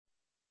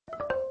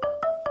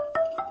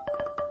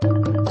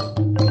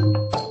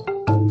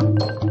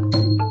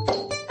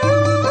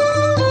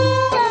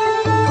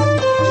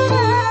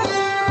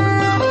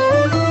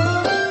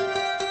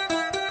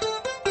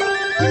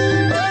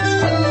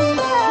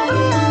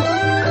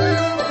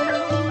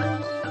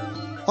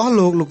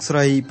លោកស្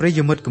រីប្រិយ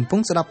មិត្តកំពុ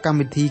ងស្ដាប់កម្ម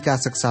វិធីការ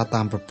សិក្សា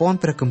តាមប្រព័ន្ធ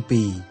ព្រះគម្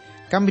ពីរ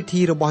កម្មវិ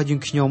ធីរបស់យើ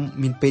ងខ្ញុំ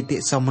មានបេតិ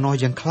សោមនស្ស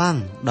យ៉ាងខ្លាំង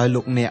ដោយ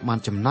លោកអ្នកបាន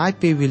ចំណាយ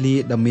ពេលវេលា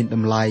ដ៏មានត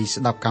ម្លៃ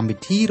ស្ដាប់កម្មវិ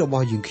ធីរប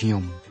ស់យើងខ្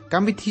ញុំក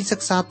ម្មវិធីសិ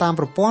ក្សាតាម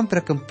ប្រព័ន្ធព្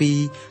រះគម្ពីរ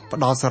ផ្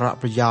ដល់សារៈ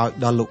ប្រយោជន៍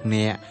ដល់លោក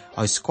អ្នក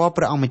ឲ្យស្គាល់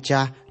ព្រះអង្គម្ចា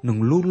ស់និង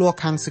លូតលាស់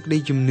ខាងសេចក្តី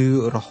ជំនឿ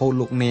រហូត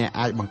លោកអ្នក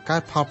អាចបង្កើ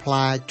តផលផ្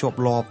លែជាប់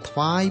លាប់ថ្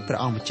វាយព្រះ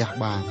អង្គម្ចាស់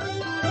បាន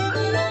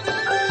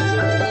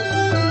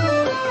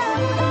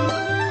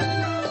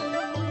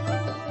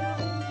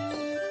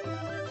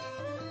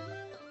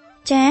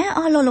ចាអ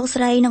ស់លោក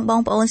ស្រីនិងប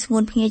ងប្អូនស្ងួ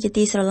នភ្ងាជា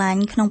ទីស្រឡា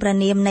ញ់ក្នុងព្រះ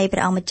នាមនៃព្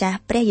រះអង្គម្ចាស់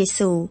ព្រះយេ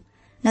ស៊ូវ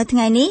នៅថ្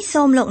ងៃនេះ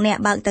សូមលោកអ្នក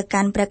បើកទៅ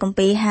កាន់ព្រះគម្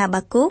ពីរហា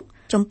បាគុក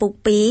ជំពូក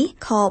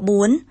2ខ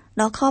4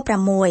ដល់ខ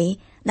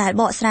6ដែល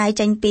បកស្រាយ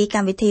ចេញពីក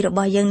ម្មវិធីរប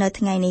ស់យើងនៅ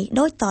ថ្ងៃនេះ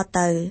ដូចត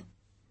ទៅ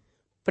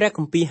ព្រះគ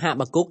ម្ពីរហា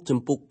បាគុកជំ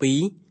ពូក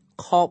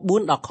2ខ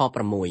4ដល់ខ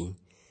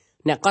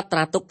6អ្នកកត់ត្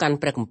រាទុកកាន់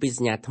ព្រះគម្ពីរស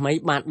ញ្ញាថ្មី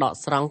បានដក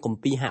ស្រង់គម្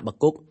ពីរហាបា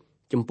គុក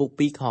ជំពូក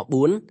2ខ4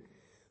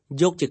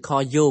យកជាខ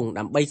យោង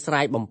ដើម្បីស្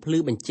រាយបំភ្លឺ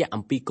បញ្ជាក់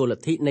អំពីគោលល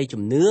ទ្ធិនៃ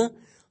ជំនឿ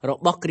រ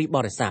បស់គ្រីស្ទប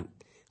រិស័ទ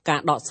ការ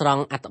ដកស្រ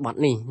ង់អត្ថបទ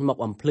នេះមក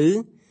បំភ្លឺ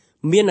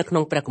មាននៅក្នុ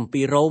ងព្រះគម្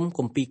ពីររ៉ូម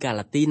គម្ពីរកា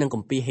ឡាទីនិងគ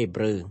ម្ពីរហេ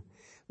ព្រើរ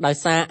ដោយ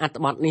សារអត្ថ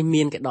បទនេះ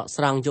មានគេដក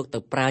ស្រង់យកទៅ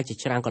ប្រើជា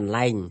ច្រើនកន្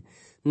លែង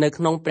នៅ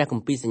ក្នុងព្រះគ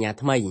ម្ពីរសញ្ញា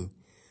ថ្មី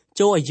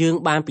ចូលឲ្យយើង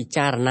បានពិ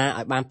ចារណា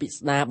ឲ្យបានពិ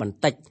ស្ដារបន្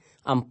តិច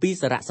អំពី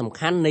សារៈសំ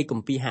ខាន់នៃគ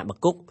ម្ពីរហាបា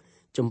គុក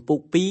ជំពូក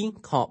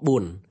2ខ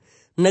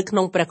4នៅក្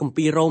នុងព្រះគម្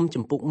ពីររ៉ូម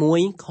ជំពូក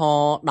1ខ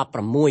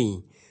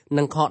16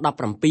និងខ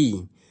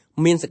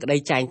17មានសេចក្តី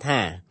ចែងថា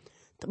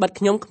ត្បិត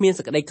ខ្ញុំគ្មាន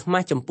សេចក្តីខ្មា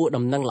ស់ចំពោះ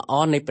ដំណឹងល្អ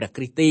នៃព្រះ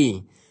គ្រីស្ទទេ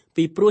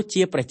ពីព្រោះ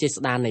ជាព្រះចេ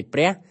ស្តានៃព្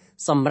រះ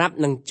សម្រាប់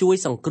នឹងជួយ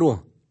សង្គ្រោះ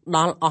ដ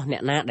ល់អស់អ្ន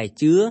កណាដែល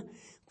ជឿ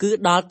គឺ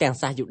ដល់ទាំង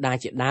សាសយូដា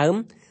ជាដើម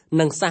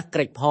និងសាសក្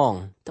រិចផង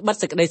ត្បិត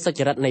សេចក្តីសុច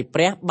រិតនៃ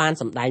ព្រះបាន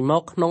សម្ដែងម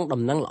កក្នុង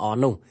ដំណឹងល្អ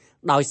នោះ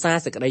ដោយសារ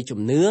សេចក្តីជំ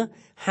នឿ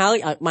ហើយ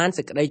ឲ្យបាន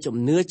សេចក្តីជំ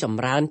នឿច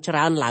ម្រើនច្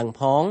រើនឡើង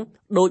ផង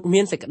ដូច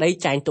មានសេចក្តី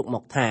ចែងទុកម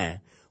កថា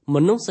ម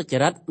នុស្សសុច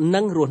រិតនឹ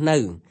ងរស់នៅ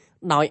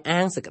ដោយអា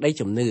ងសេចក្តី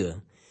ជំនឿ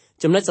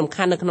ចំណុចសំ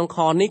ខាន់នៅក្នុងខ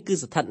នេះគឺ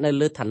ស្ថិតនៅ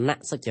លើឋានៈ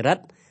សុចរិត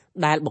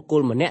ដែលបុគ្គ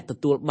លម្នាក់ទ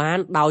ទួលបាន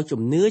ដោយ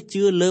ជំនឿ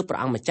ជឿលើព្រះ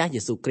អង្គម្ចាស់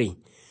យេស៊ូវគ្រីស្ទ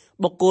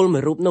បុគ្គលមួ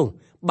យរូបនោះ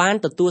បាន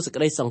ទទួលសេច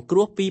ក្តីសង្គ្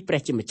រោះពីព្រះ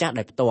ជាម្ចាស់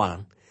ដោយផ្ទាល់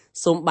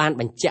សូមបាន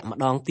បញ្ជាក់ម្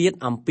ដងទៀត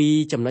អំពី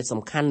ចំណុច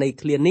សំខាន់នៃ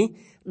ឃ្លានេះ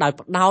ដោយ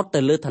ផ្ដោតទៅ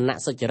លើឋានៈ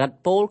សុចរិត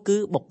ពោលគឺ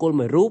បុគ្គល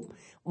មួយរូប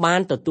បា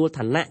នទទួល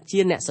ឋានៈជា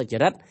អ្នកសុច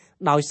រិត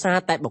ដោយសារ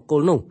តែបុគ្គ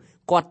លនោះ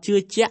គាត់ជឿ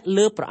ជាក់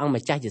លើព្រះអង្គ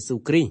ម្ចាស់យេស៊ូវ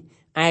គ្រីស្ទ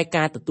ឯ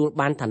ការទទួល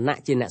បានឋានៈ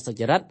ជាអ្នកសុ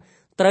ចរិត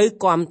ត្រូវ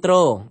គាំទ្រ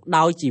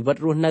ដោយជីវិត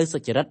រស់នៅសុ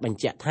ចរិតបញ្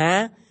ជាក់ថា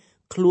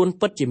ខ្លួន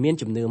ពិតជាមាន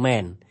ជំនឿមែ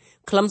ន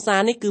ខ្លឹមសារ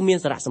នេះគឺមាន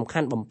សារៈសំខា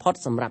ន់បំផុត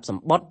សម្រាប់ស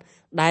ម្បត្តិ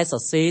ដែលស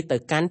រសេរទៅ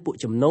កាន់ពួក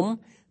ជំនុំ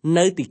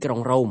នៅទីក្រុង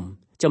រ៉ូម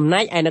ចំណែ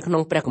កឯនៅក្នុ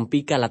ងព្រះគម្ពី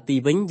រកាឡាទី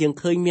វិញយើង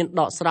ឃើញមាន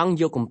ដកស្រង់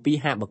យកគម្ពីរ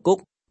ហាបាគុក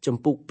ជំ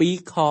ពូក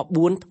2ខ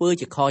4ធ្វើ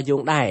ជាខយោ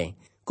ងដែរ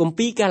គម្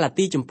ពីរកាឡា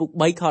ទីជំពូក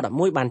3ខ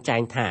11បានចែ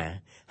ងថា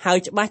ហើយ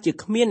ច្បាស់ជា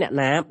គ្មានអ្នក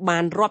ណាបា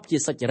នរាប់ជា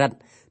សុចរិត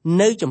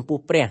នៅចំពោះ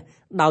ព្រះ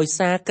ដោយ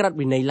សារក្រឹត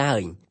វិន័យឡើ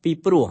យពី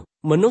ព្រោះ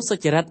មនុស្សសុ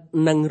ចរិត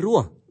នឹងរ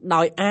ស់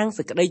ដោយអាង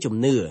សេចក្តីជំ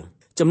នឿ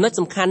ចំណុច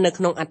សំខាន់នៅ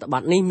ក្នុងអត្ថប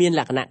ទនេះមាន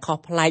លក្ខណៈខុស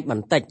ប្លែកប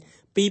ន្តិច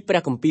ពីព្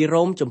រះគម្ពីរ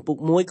រ៉ូមជំពូក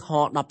1ខ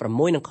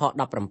16និងខ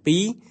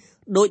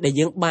17ដោយដែល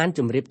យើងបានជ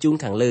ម្រាបជូន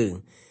ខាងលើ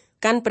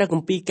កាន់ព្រះគ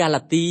ម្ពីរកា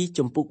ឡាទី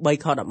ជំពូក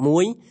3ខ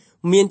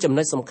11មានចំ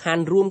ណុចសំខា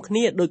ន់រួមគ្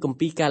នាដោយគម្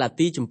ពីរកាឡា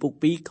ទីជំពូក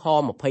2ខ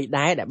20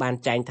ដែរដែលបាន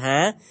ចែងថា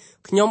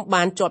ខ្ញុំ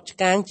បានជាប់ឆ្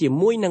កាងជា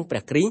មួយនឹងព្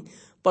រះគ្រីស្ទ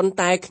ប៉ុន្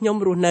តែខ្ញុំ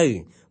រស់នៅ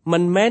មិ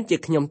នមែនជា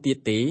ខ្ញុំទៀត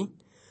ទេ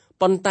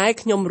ប៉ុន្តែ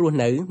ខ្ញុំរស់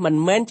នៅមិន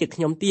មែនជាខ្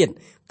ញុំទៀត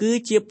គឺ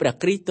ជាព្រះ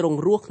គ្រីស្ទទ្រង់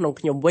រស់ក្នុង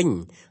ខ្ញុំវិញ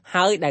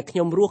ហើយដែលខ្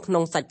ញុំរស់ក្នុ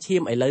ងសាច់ឈា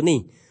មឥឡូវនេះ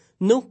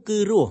នោះគឺ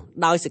រស់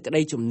ដោយសេចក្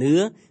តីជំនឿ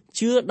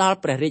ជឿដល់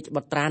ព្រះរាជ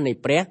បុត្រានៃ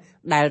ព្រះ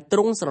ដែលទ្រ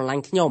ង់ស្រឡា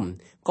ញ់ខ្ញុំ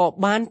ក៏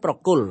បានប្រ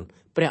គល់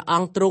ព្រះអ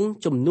ង្គទ្រង់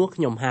ជំនួស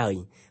ខ្ញុំហើយ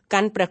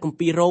កាន់ព្រះគម្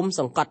ពីររ៉ូម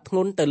សង្កត់ធ្ង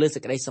ន់ទៅលើសេ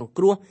ចក្តីសង្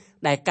គ្រោះ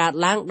ដែលកើត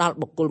ឡើងដល់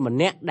បុគ្គលម្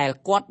នាក់ដែល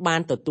គាត់បា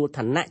នទទួល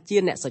ឋានៈជា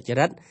អ្នកសុច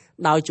រិត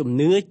ដោយជំ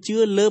នឿជឿ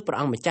លើព្រះ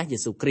អង្គម្ចាស់យេ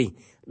ស៊ូវគ្រីស្ទ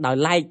ដោយ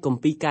ឡែកគម្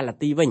ពីរកាឡា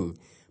ទីវិញ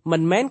មិ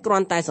នមែនគ្រា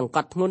ន់តែសង្ក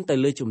ត់ធ្ងន់ទៅ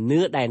លើជំនឿ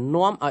ដែល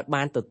នាំឲ្យ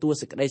បានទទួល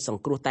សេចក្តីស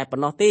ង្គ្រោះតែប៉ុ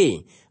ណ្ណោះទេ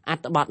អ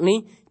ត្ថបទនេះ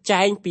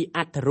ចែងពីអ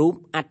ត្ថរូប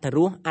អត្ថរ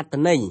សអត្ថ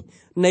ន័យ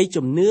នៃ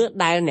ជំនឿ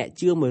ដែលអ្នក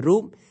ជឿមួយរូ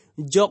ប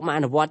យកមកអ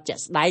នុវត្តជា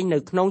ក់ស្ដែងនៅ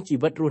ក្នុងជី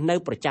វិតរស់នៅ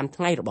ប្រចាំ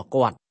ថ្ងៃរបស់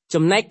គាត់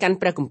ចំណែកកាន់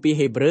ព្រះគម្ពីរ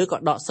ហេព្រើរក៏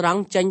ដកស្រង់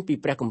ចេញពី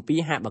ព្រះគម្ពីរ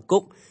ហាបាគុ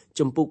ក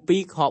ជំពូក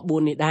2ខ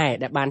4នេះដែរ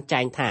ដែលបាន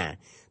ចែងថា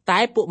តែ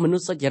ពួកមនុ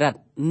ស្សសុចរិត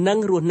នឹង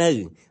រស់នៅ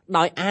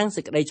ដោយអាង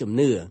សេចក្តីជំ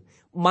នឿ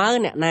បើ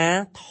អ្នកណា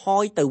ថ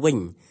យទៅវិញ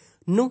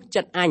នោះ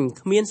ចិត្តអញ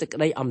គ្មានសេចក្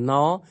តីអំណ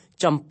រ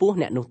ចំពោះ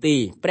អ្នកនោះទេ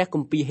ព្រះគ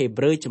ម្ពីរហេ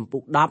ព្រើរជំពូ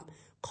ក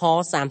10ខ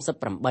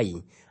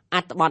38អ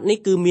ត្ថបទនេះ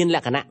គឺមានល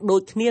ក្ខណៈដូ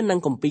ចគ្នានឹង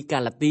គម្ពីរកា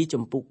ឡាទី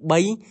ជំពូក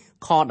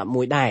3ខ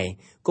11ដែរ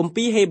គម្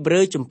ពីរហេព្រើ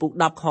រជំពូក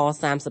10ខ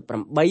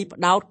38ផ្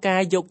ដោតកា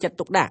រយកចិត្ត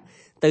ទុកដាក់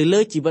ទៅលើ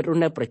ជីវិតរ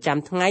ស់នៅប្រចាំ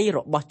ថ្ងៃរ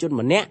បស់ជន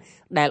ម្នាក់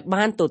ដែល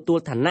បានទទួល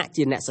ឋានៈ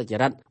ជាអ្នកសុច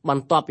រិតប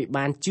ន្ទាប់ពី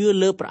បានជឿ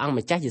លើព្រះអង្គ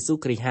ម្ចាស់យេស៊ូវ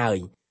គ្រីស្ទហើយ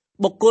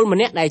បុគ្គលម្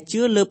នាក់ដែល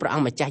ជឿលើព្រះអ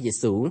ង្គម្ចាស់យេ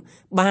ស៊ូវ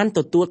បានទ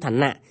ទួលឋា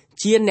នៈ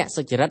ជាអ្នក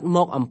សុចរិតម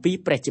កអំពី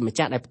ព្រះជាម្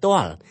ចាស់ដោយផ្ទា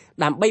ល់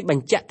ដើម្បីប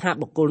ញ្ជាក់ថា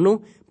បុគ្គលនោះ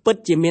ពិត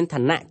ជាមាន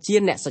ឋានៈជា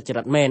អ្នកសុច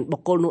រិតមែនបុ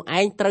គ្គលនោះឯ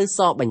ងត្រូវស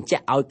របញ្ជា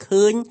ក់ឲ្យ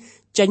ឃើញ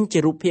ចេញជា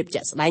រូបភាព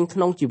ជាក់ស្ដែងក្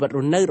នុងជីវិតរ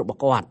ស់នៅរបស់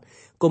គាត់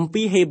គម្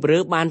ពីរហេព្រើ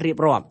របានរៀ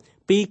បរាប់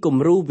ពីគំ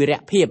រូវី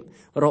រៈភាព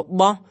រ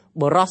បស់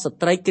បុរសស្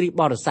ត្រីគ្រីស្ទ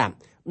បរិស័ទ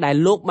ដែល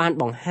លោកបាន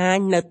បង្ហាញ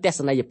នៅទស្ស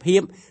នីយភា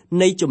ព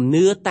នៃជំ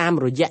នឿតាម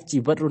រយៈជី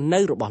វិតរស់នៅ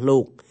របស់លោ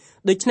ក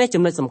ដូច្នេះ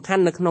ចំណុចសំខា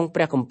ន់នៅក្នុងព្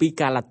រះគម្ពីរ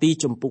កាឡាទី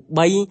ជំពូក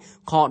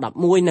3ខ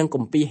11និងគ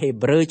ម្ពីរហេ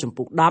ព្រើរជំ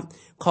ពូក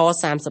10ខ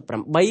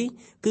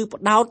38គឺ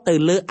ផ្ដោតទៅ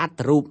លើអត្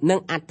ថរូបនិង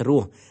អត្ថរ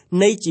ស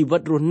នៃជីវិ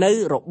តរស់នៅ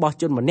របស់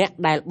ជនម្នាក់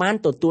ដែលបាន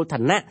ទទួលឋា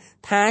នៈ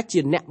ថាជា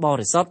អ្នកប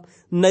រិសុទ្ធ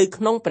នៅ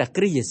ក្នុងព្រះ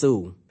គ្រីស្ទយេស៊ូវ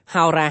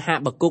ហោរាហា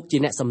បាគុកជា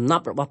អ្នកសំណ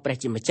ប់របស់ព្រះ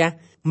ជាម្ចាស់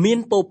មាន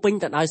ពោពេញ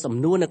ទៅដោយសំ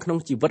ណួរនៅក្នុង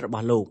ជីវិតរប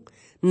ស់លោក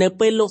នៅ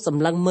ពេលលោកស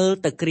ម្លឹងមើល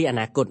ទៅគ្រាអ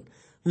នាគត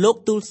លោក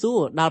ទូលសួរ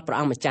ដល់ព្រះ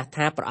អង្គម្ចាស់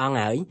ថាព្រះអង្គ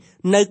ហើយ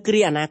នៅគ្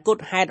រាអនាគត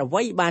ហេតុអ្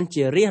វីបាន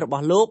ជារាជរប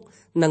ស់លោក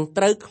នឹង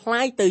ត្រូវคล้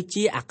ายទៅ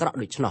ជាអាក្រក់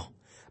ដូច្នោះ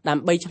ដើ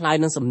ម្បីឆ្លើយ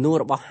នឹងសំណួរ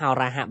របស់ហោ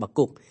រាហាបា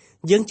គុក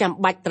យើងចាំ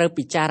បាច់ត្រូវ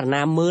ពិចារ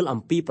ណាមើលអំ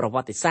ពីប្រវ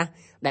ត្តិសាស្ត្រ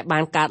ដែលបា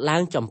នកើតឡើ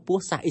ងចំពោះ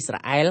សាសអ៊ីស្រា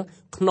អែល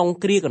ក្នុង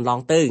គ្រាកន្លង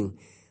ទៅ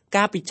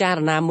ការពិចារ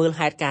ណាមើល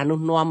ហេតុការណ៍នោះ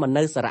នាំមក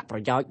នូវសារៈប្រ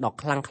យោជន៍ដ៏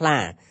ខ្លាំងក្លា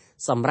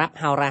សម្រាប់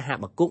ហោរាហា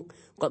បាគុក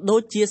ក៏ដូ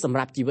ចជាសម្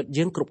រាប់ជីវិត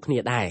យើងគ្រប់គ្នា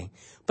ដែរ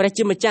ព្រះ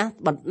ជាម្ចាស់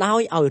បណ្ដោ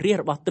យឲ្យរាជ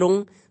របស់ទ្រង់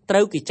ត្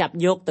រូវគេចាប់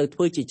យកទៅធ្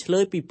វើជាឆ្លើ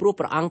យពីព្រោះ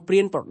ព្រះអង្គព្រា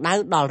នប្រដៅ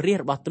ដល់រាជ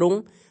របស់ទ្រង់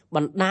ប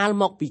ណ្ដាល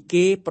មកពី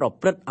គេប្រ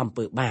ព្រឹត្តអំ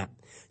ពើបាប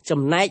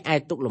ចំណែកឯ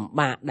ទុក្ខលំ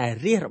បាកដែល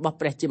រាជរបស់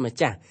ព្រះជាម្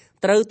ចាស់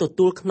ត្រូវទ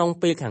ទួលក្នុង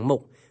ពេលខាងមុ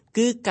ខ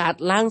គឺកើត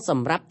ឡើងស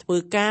ម្រាប់ធ្វើ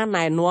ការ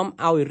ណែនាំ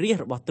ឲ្យរាជ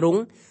របស់ទ្រង់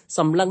ស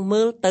ម្លឹង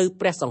មើលទៅ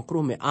ព្រះសង្គ្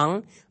រោះមេអង្គ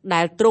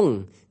ដែលទ្រង់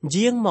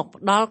យាងមក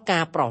ផ្ដល់កា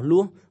រប្រោស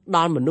លោះដ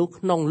ល់មនុស្ស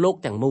ក្នុងលោក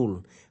ទាំងមូល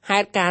ហេ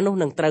តុការនោះ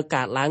នឹងត្រូវ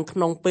កើតឡើងក្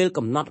នុងពេល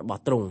កំណត់រប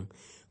ស់ទ្រង់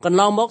កន្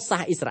លងមកសា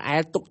សអ៊ីស្រាអែ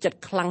លទុកចិត្ត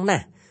ខ្លាំងណា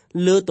ស់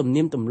លើទំ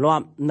នៀមទម្លា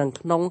ប់និង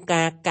ក្នុង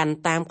ការកាន់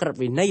តាមក្រឹត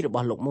វិន័យរប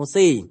ស់លោកម៉ូ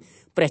សេ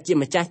ព្រះជា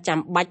ម្ចាស់ចាំ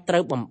បាច់ត្រូ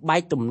វបំបែ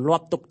កទម្លា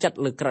ប់ទុកចិត្ត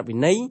លើក្រឹតវិ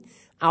ន័យ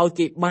ឲ្យ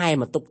គេបែរ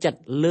មកទុកចិត្ត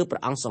លើព្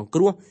រះអង្គសង្គ្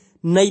រោះ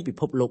នៃពិ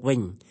ភពលោកវិញ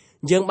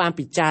យើងបាន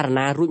ពិចារ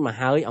ណារួចមក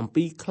ហើយអំ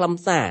ពីខ្លឹម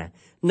សារ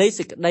នៃ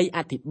សេចក្តីអ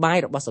ធិប្បាយ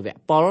របស់សាវក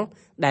ប៉ុល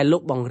ដែលលោ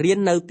កបង្រៀន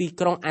នៅទី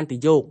ក្រុងអានទី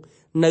យ៉ូក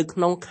នៅក្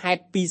នុងខេត្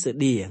តពីសេ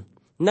ឌា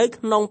នៅ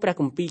ក្នុងព្រះ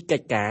គម្ពីរកិ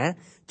ច្ចការ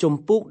ជំ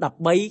ពូក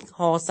13ខ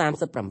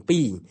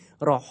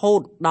37រហូ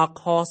តដល់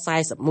ខ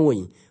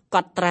41ក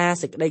ត់ត្រា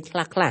សេចក្តីខ្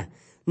លះៗ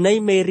នៃ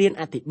មេរៀន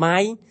អធិប្បា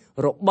យ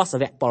របស់សា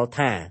វកប៉ុល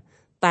ថា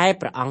តែ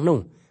ព្រះអង្គនោះ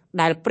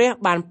ដែលព្រះ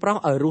បានប្រោស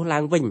ឲ្យរស់ឡើ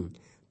ងវិញ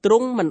ទ្រ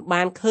ង់មិន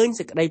បានឃើញ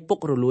សេចក្តីពុក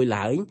រលួយ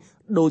ឡើយ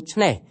ដូច្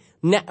នេះ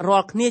អ្នករា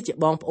ល់គ្នាជា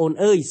បងប្អូន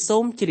អើយសូ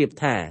មជ្រាប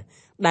ថា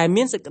ដែល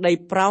មានសេចក្តី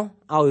ប្រោស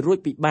ឲ្យរួច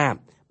ពីបាប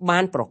បា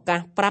នប្រកាស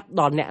ប្រាប់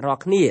ដល់អ្នករា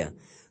ល់គ្នា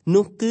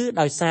នោះគឺ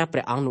ដោយសារព្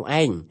រះអង្គនោះ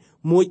ឯង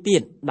មួយទៀ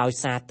តដោយ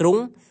សារទ្រ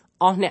ង់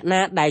អស់អ្នក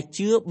ណាដែល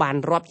ជឿបាន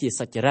រាប់ជា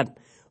សុចរិត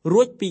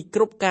រួចពីគ្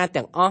រប់ការ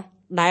ទាំងអស់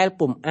ដែល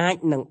ពុំអាច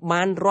នឹង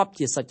បានរាប់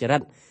ជាសុចរិ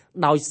ត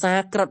ដោយសារ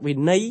ក្រឹតវិ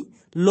ន័យ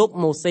លោក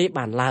ម៉ូសេ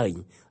បានឡើយ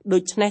ដូ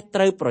ច្នេះត្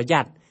រូវប្រយ័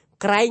ត្ន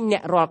ក្រែងអ្ន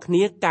ករាល់គ្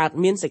នាកើត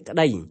មានសេចក្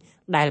តី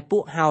ដែលពួ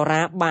កហោ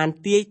រាបាន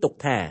ទាយទុក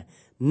ថា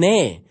ណែ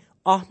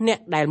អស់អ្នក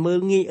ដែលមើល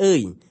ងាយអើ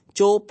យ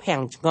ចូលភាំ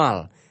ងឆ្ងល់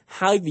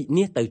ហើយវិ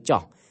និច្ឆ័យទៅ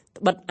ចោះ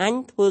ត្បិតអញ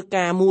ធ្វើ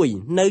ការមួយ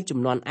នៅចំ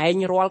នួនឯង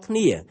រាល់គ្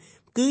នា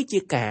គឺជា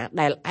ការ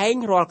ដែលឯង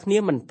រាល់គ្នា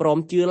មិនព្រម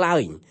ជឿឡើ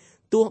យ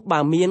ទោះបើ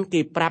មាន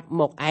គេប្រាប់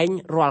មកឯង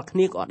រាល់គ្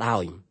នាក៏ដោ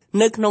យ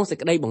នៅក្នុងសេច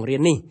ក្តីបង្រៀ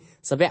ននេះ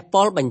សាវក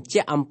ប៉ុលបញ្ជា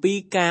ក់អំពី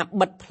ការ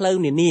បិទផ្លូវ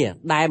នានា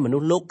ដែលមនុ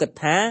ស្សលោកគិត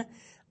ថា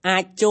អា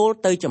ចចូល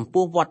ទៅចំ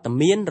ពោះវត្ត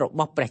មានរប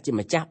ស់ព្រះជា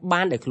ម្ចាស់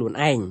បានដោយខ្លួន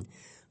ឯង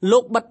លោ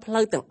កបិទផ្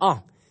លូវទាំងអ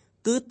ស់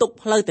គឺទុក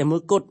ផ្លូវតែមួ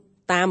យគត់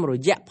តាមរ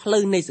យៈផ្លូ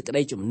វនៃសេចក្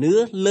តីជំនឿ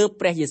លើ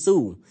ព្រះយេស៊ូ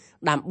វ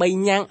ដើម្បី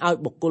ញ៉ាំងឲ្យ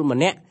បុគ្គលម្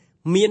នាក់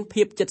មាន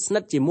ភាពជិតស្និ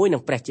ទ្ធជាមួយនឹ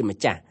ងព្រះជាម្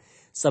ចាស់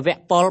សាវក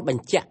ប៉ុលប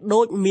ញ្ជាក់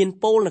ដូចមាន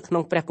ពោលនៅក្នុ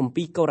ងព្រះគម្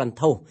ពីរកូរិន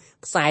ថូស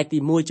ខ្សែទី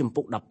1ជំ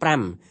ពូក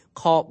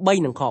15ខ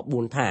3និងខ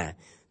4ថា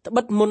ត្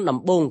បិតមុនដំ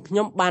បូងខ្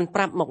ញុំបានប្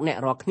រាប់មកអ្នក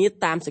រាល់គ្នា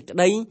តាមសេចក្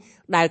តី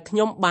ដែលខ្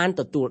ញុំបាន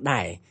ទទួល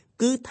ដែរ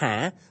គឺថា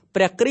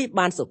ព្រះគ្រីស្ទ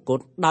បានសុគត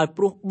ដោយ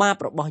ព្រោះបាប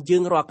របស់យើ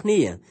ងរាល់គ្នា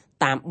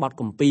តាមបទ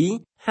គម្ពីរ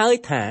ហើយ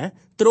ថា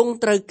ទ្រង់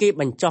ត្រូវគេ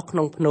បញ្ចុះក្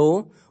នុងភ្នោរ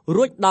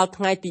រួចដល់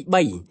ថ្ងៃទី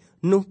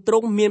3នោះទ្រ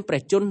ង់មានព្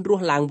រះជន្មរ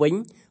ស់ឡើងវិញ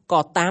ក៏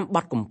តាមប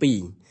ទគម្ពីរ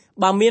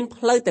បើមាន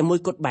ផ្លូវតែមួយ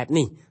គត់បែប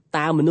នេះ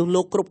តើមនុស្ស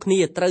លោកគ្រប់គ្នា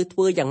ត្រូវធ្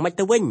វើយ៉ាងម៉េច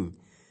ទៅវិញ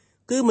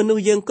គឺមនុស្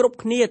សយើងគ្រប់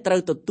គ្នាត្រូ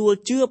វទទួល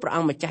ជឿព្រះអ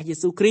ង្គម្ចាស់យេ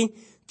ស៊ូវគ្រីស្ទ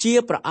ជា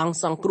ព្រះអង្គ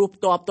សង្គ្រោះ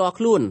ផ្ទាល់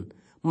ខ្លួន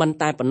មិន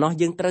តែប៉ុណ្ណោះ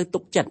យើងត្រូវទុ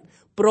កចិត្ត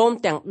ព្រម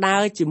ទាំងដើ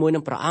រជាមួយនឹ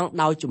ងព្រះអង្គ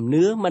ដោយជំ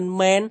នឿមិន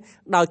មែន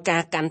ដោយកា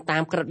រកាន់តា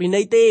មក្រឹតវិ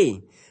ន័យទេ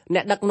អ្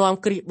នកដឹកនាំ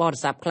គ្រីស្ទបរិ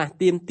ស័ទខ្លះ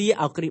ទាមទារ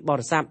ឲ្យគ្រីស្ទប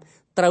រិស័ទ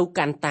ត្រូវ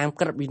កាន់តាម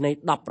ក្រឹតវិន័យ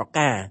10ប្រ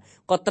ការ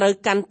ក៏ត្រូវ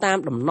កាន់តាម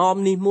ដំណម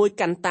នេះមួយ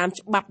កាន់តាម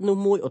ច្បាប់នោះ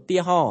មួយឧទា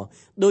ហរណ៍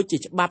ដូចជា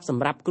ច្បាប់ស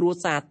ម្រាប់គ្រួ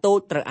សារតូច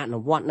ត្រូវអនុ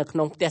វត្តនៅក្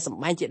នុងផ្ទះសម្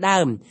បែងជាដើ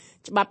ម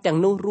ច្បាប់ទាំង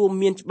នោះរួម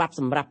មានច្បាប់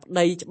សម្រាប់ប្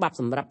តីច្បាប់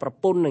សម្រាប់ប្រ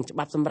ពន្ធនិងច្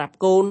បាប់សម្រាប់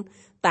កូន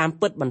តាម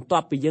ពិតបន្ទា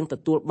ប់ពីយើងទ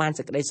ទួលបាន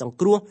សេចក្តីសង្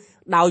គ្រោះ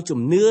ដោយជំ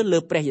នឿលើ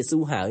ព្រះយេស៊ូ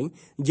វហើយ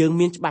យើង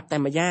មានច្បាប់តែ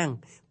ម្យ៉ាង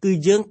គឺ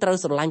យើងត្រូវ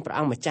ស្រឡាញ់ព្រះ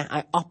អង្គម្ចាស់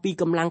ឲ្យអស់ពី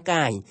កម្លាំង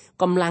កាយ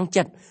កម្លាំង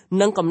ចិត្ត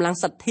និងកម្លាំង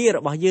សទ្ធារ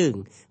បស់យើង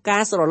កា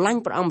រស្រឡាញ់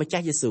ព្រះអង្គម្ចា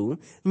ស់យេស៊ូវ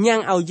ញ៉ាំ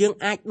ងឲ្យយើង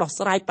អាចដោះ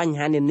ស្រាយបញ្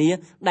ហានានា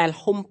ដែល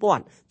ហុំព័ទ្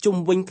ធជុំ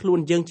វិញខ្លួន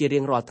យើងជារៀ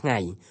ងរាល់ថ្ងៃ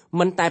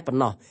មិនតែប៉ុណ្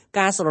ណោះ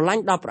ការស្រឡា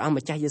ញ់ដល់ព្រះអង្គ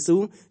ម្ចាស់យេស៊ូ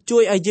វជួ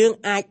យឲ្យយើង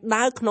អាច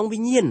ដើរក្នុងវិ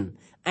ញ្ញាណ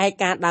ឯ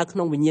ការដើរក្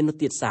នុងវិញ្ញាណនោះ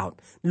ទៀតសោត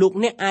លោក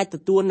អ្នកអាចទ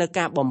ទួលនៅ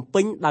ការបំ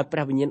ពេញដោយព្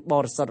រះវិញ្ញាណប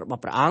រិសុទ្ធរប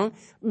ស់ព្រះអង្គ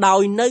ដោ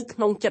យនៅក្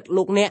នុងចិត្ត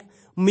លោកអ្នក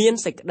មាន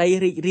សេចក្តី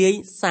រីករាយ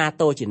សា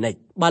ទរជានិច្ច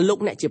បើលោក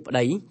អ្នកជាប្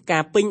តីកា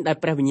រពេញដោយ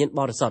ព្រះវិញ្ញាណ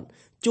បរិសុទ្ធ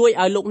ជួយ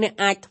ឲ្យលោកអ្នក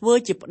អាចធ្វើ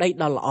ជាប្តី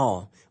ដ៏ល្អ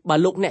បើ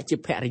លោកអ្នកជា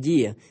ភរិយា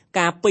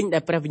ការពេញដោ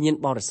យព្រះវិញ្ញាណ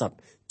បរិសុទ្ធ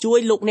ជួយ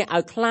លោកអ្នក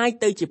ឲ្យคล้าย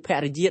ទៅជាភ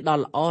រិយាដ៏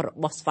ល្អរ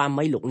បស់ស្វា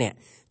មីលោកអ្នក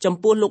ចំ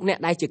ពោះលោកអ្នក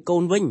ដែលជាកូ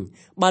នវិញ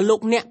បើលោក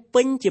អ្នក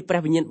ពេញជាព្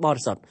រះវិញ្ញាណប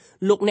រិសុទ្ធ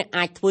លោកអ្នក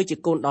អាចធ្វើជា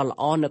កូនដ៏ល្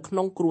អនៅក្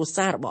នុងគ្រួ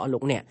សាររបស់លោ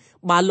កអ្នក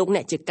បើលោកអ្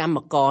នកជាកម្ម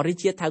ករឬ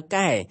ជាថៅ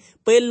កែ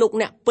ពេលលោក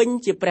អ្នកពេញ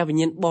ជាព្រះវិញ្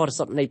ញាណបរិ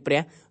សុទ្ធនៃព្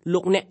រះលោ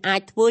កអ្នកអា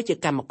ចធ្វើជា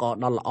កម្មករ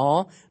ដ៏ល្អ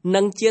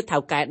និងជាថៅ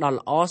កែដ៏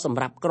ល្អសម្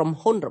រាប់ក្រុម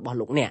ហ៊ុនរបស់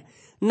លោកអ្នក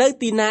នៅ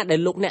ទីណាដែល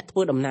លោកអ្នកធ្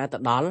វើដំណើរទៅ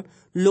ដល់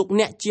លោក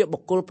អ្នកជាបុ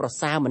គ្គលប្រ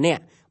សើរម្នា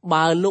ក់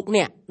បើលោក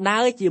អ្នកដើ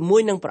រជាមួ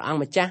យនឹងព្រះអង្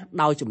គម្ចាស់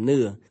ដោយជំនឿ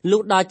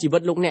លុះដល់ជីវិ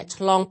តលោកអ្នក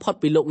ឆ្លងផុត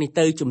ពីលោកនេះ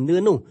ទៅជំនឿ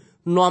នោះ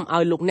នាំឲ្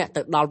យលោកអ្នក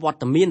ទៅដល់វត្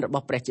តមានរប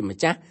ស់ព្រះជាម្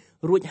ចាស់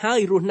រួចហើយ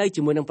រស់នៅ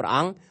ជាមួយនឹងព្រះអ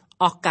ង្គ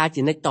អស់កាល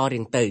ជានិច្ចតរៀ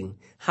ងទៅ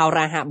ហោ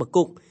រាហាប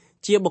គុក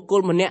ជាបុគ្គ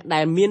លម្នាក់ដែ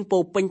លមានពោ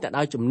ពេញទៅ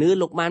ដោយជំនឿ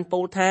លោកបានពោ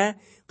លថា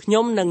ខ្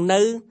ញុំនឹង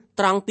នៅ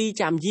ត្រង់ទី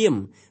ចាំយាម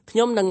ខ្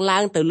ញុំនឹងឡើ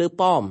ងទៅលើ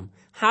ប៉ម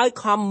ហើយ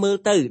ខំមើល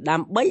ទៅដើ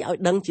ម្បីឲ្យ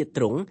ដឹងជា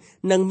ទ្រង់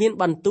នឹងមាន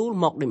បន្ទូល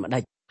មកដូចម្ដេ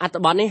ចអត្ថ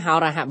បទនេះហោ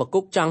រាហាបគុ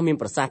កចង់មាន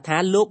ប្រសាសន៍ថា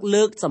លោក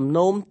លើកសំ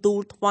ណូមទូល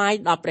ថ្វាយ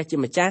ដល់ព្រះជា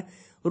ម្ចាស់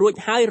រួច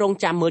ហើយរង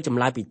ចាំមើលចម្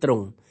លើយពីទ្រ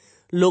ង់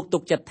លោកទុ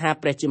កចិត្តថា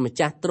ព្រះជាម្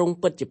ចាស់ទ្រង់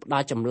ពិតជាផ្ដ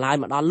ល់ចម្លើយ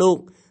មកដល់លោក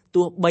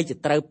ទោះបីជា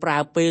ត្រូវប្រើ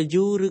ពេល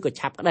យូរឬក៏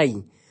ឆាប់ក្តី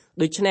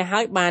ដូច្នេះហើ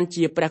យបាន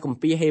ជាព្រះគម្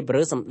ពីរហេព្រើ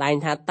រសម្ដែង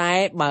ថាតែ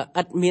បើ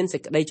ឥតមានសេ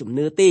ចក្តីជំ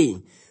នឿទេ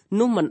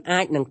នោះមិនអា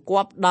ចនឹងគ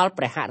ប់ដល់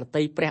ព្រះហឫ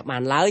ទ័យព្រះបា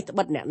នឡើយត្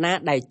បិតអ្នកណា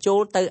ដែលចូ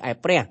លទៅឯ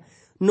ព្រះ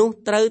នោះ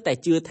ត្រូវតែ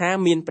ជឿថា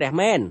មានព្រះ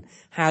មែន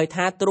ហើយ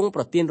ថាទ្រង់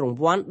ប្រទានរង្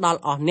វាន់ដ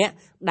ល់អស់អ្នក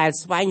ដែល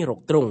ស្វែងរក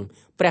ទ្រង់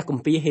ព្រះគ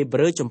ម្ពីរហេព្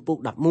រើរជំពូក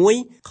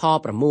11ខ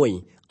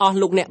6អស់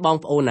លោកអ្នកបង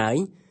ប្អូនហើយ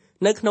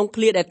នៅក្នុង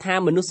ឃ្លាដែលថា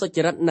មនុស្សសុច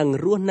រិតនឹង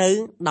រស់នៅ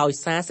ដោយ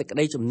សារសេចក្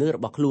តីជំនឿរ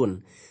បស់ខ្លួន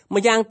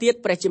ម្យ៉ាងទៀត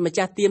ព្រះជាម្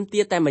ចាស់ទាមទា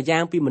រតែម្យ៉ា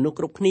ងពីមនុស្ស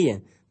គ្រប់គ្នា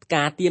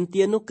ការទាម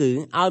ទារនោះគឺ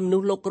ឲ្យមនុ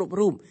ស្សលោកគ្រប់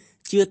រូប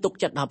ជឿទុក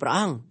ចិត្តដល់ព្រះអ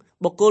ង្គ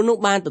បុគ្គលនោះ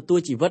បានទទួល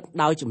ជីវិត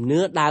ដោយជំនឿ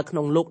ដើរក្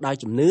នុងលោកដោយ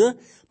ជំនឿ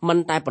មិន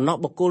តែប៉ុណ្ណោះ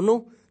បុគ្គលនោះ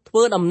ធ្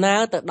វើដំណើ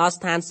រទៅដល់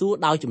ស្ថានសួគ៌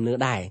ដោយជំនឿ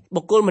ដែរ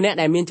បុគ្គលម្នាក់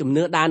ដែលមានជំ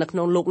នឿដើរនៅក្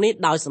នុងលោកនេះ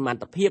ដោយសមត្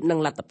ថភាពនិង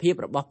លទ្ធភាព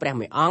របស់ព្រះ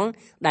មេអង្គ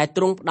ដែល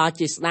ទ្រង់ផ្ដល់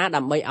ជាស្ដារ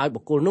ដើម្បីឲ្យ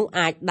បុគ្គលនោះ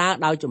អាចដើរ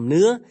ដោយជំ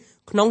នឿ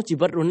ក្នុងជី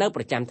វិតរស់នៅ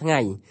ប្រចាំថ្ងៃ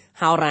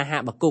ហោរាហា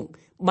បគុក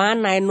បាន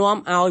ណែនាំ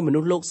ឲ្យមនុ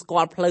ស្សលោកស្គា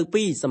ល់ផ្លូវ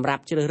ពីរសម្រា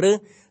ប់ជ្រើសរើស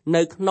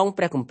នៅក្នុង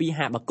ព្រះគម្ពីរ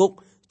ហាបាគុក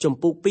ជំ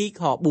ពូក2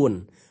ខ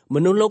4ម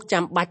នុស្សលោក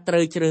ចាំបាច់ត្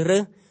រូវជ្រើសរើ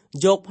ស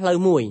យកផ្លូវ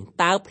មួយ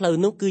តើផ្លូវ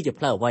នោះគឺជា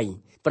ផ្លូវអ្វី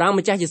ព្រះ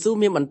ម្ចាស់យេស៊ូវ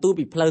មានបន្ទូល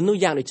ពីផ្លូវនោះ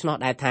យ៉ាងដូច្នោះ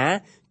ដែរថា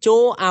ចូ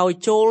លឲ្យ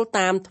ចូល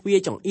តាមទ្វារ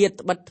ចង្អៀត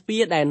ត្បិតទ្វា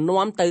រដែល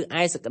នាំទៅ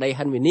ឯសេចក្តី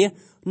ហិនវិនាស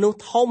នោះ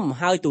ធំ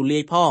ហើយទូលា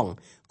យផង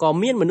ក៏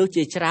មានមនុស្ស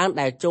ជាច្រើន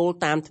ដែលចូល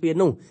តាមទ្វារ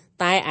នោះ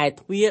តែឯ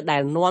ទ្វារដែ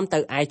លនាំទៅ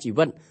ឯជី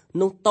វិត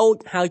នោះតូច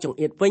ហើយចង្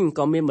អៀតវិញ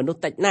ក៏មានមនុស្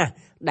សតិចណាស់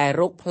ដែល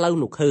រកផ្លូវ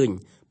នោះឃើញ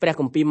ព្រះ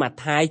គម្ពីរម៉ា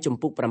ថាយជំ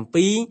ពូក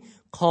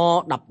7ខ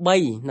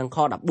13និងខ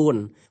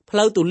14ផ្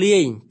លូវទូលា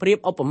យប្រៀប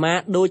ឧបមា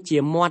ដូចជា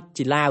មាត់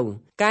ជីឡាវ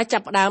ការចា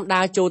ប់ផ្ដើម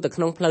ដើរចូលទៅ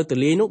ក្នុងផ្លូវទូ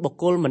លាយនោះបុ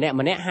គ្គលម្នាក់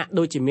ហាក់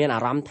ដូចជាមានអា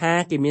រម្មណ៍ថា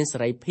គេមានសេ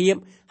រីភាព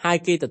ហើយ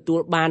គេទទួល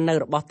បាននៅ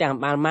របស់ទាំង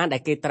បានដែ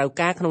លគេត្រូវ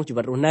ការក្នុងជី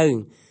វិតរស់នៅ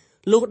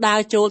លុះដើរ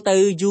ចូលទៅ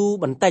យូរ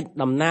បន្តិច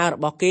ដំណើររ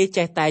បស់គេ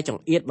ចេះតែច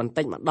ង្អៀតបន្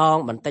តិចម្ដ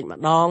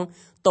ង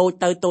តូច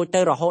ទៅ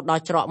រហូតដ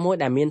ល់ច្រកមួយ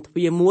ដែលមានទ្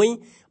វារមួយ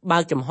បើ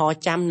កចំហ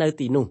ចាំនៅ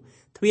ទីនោះ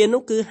ទ្វារ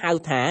នោះគឺហៅ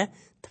ថា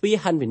ទ្វារ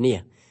ហិនវិនាស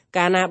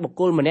កាលណាបុគ្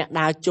គលម្នាក់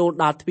ដើរចូល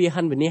ដល់ទ្វារ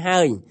ហិនវិនាស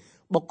ហើយ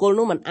បុគ្គល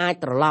នោះមិនអាច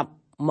ត្រឡប់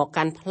មក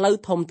កាន់ផ្លូវ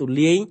ធំទូ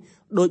លាយ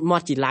ដូចមា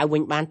ត់ជីឡាវវិ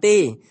ញបានទេ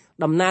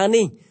ដំណើរ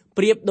នេះ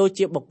ប្រៀបដូច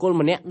ជាបុគ្គល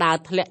ម្នាក់ដើរ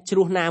ធ្លាក់ជ្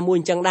រោះណាមួយ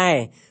អញ្ចឹងដែរ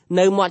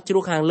នៅមាត់ជ្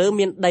រោះខាងលើ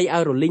មានដីឲ្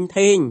យរលីង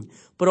ធេង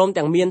ព្រម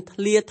ទាំងមាន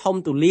ធ្លាធំ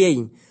ទូលាយ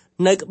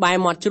នៅក្បែរ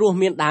មាត់ជ្រោះ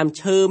មានដើម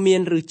ឈើមា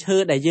នឫសឈើ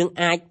ដែលយើង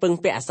អាចពឹង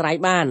ពាក់អាស្រ័យ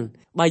បាន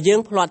បើយើង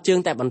ផ្លាត់ជើង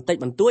តែបន្តិច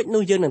បន្តួច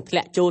នោះយើងនឹងធ្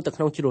លាក់ចូលទៅ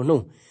ក្នុងជ្រោះនោះ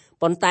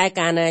ប៉ុន្តែ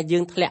កាលណាយើ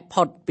ងធ្លាក់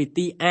ផុតពី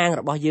ទីអាង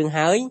របស់យើង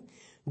ហើយ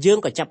យើង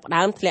ក៏ចាប់ផ្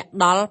ដើមធ្លាក់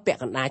ដល់ពាក់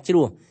កណ្ដាលជ្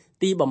រោះ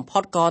ទីបំផុ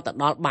តក៏ទៅ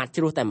ដល់បាត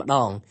ជ្រោះតែម្ដ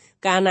ង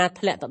កាលណា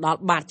ធ្លាក់ទៅដល់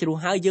បាតជ្រោះ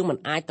ហើយយើងមិន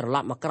អាចត្រឡ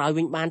ប់មកក្រោយ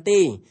វិញបានទេ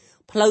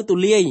ផ្លូវទូ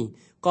លាយ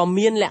ក៏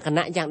មានលក្ខ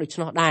ណៈយ៉ាងដូច្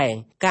នោះដែរ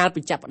កាល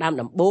ពីចាប់ផ្ដើម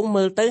ដំបូង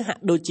មើលទៅហា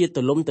ក់ដូចជា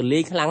ទូលំទូលា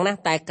យខ្លាំងណាស់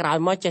តែក្រោយ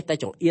មកចេះតែ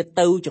ចង្អៀត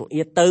ទៅ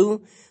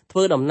ធ្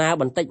វើដំណើរ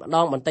បន្តិចម្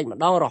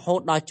ដងរហូត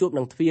ដល់ជួប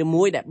នឹងទ្វារ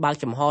មួយដែលបើក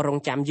ចំហររង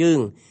ចាំយើង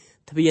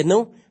ទ្វារ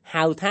នោះ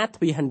ហៅថាទ្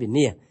វារហិនវិ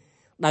នាស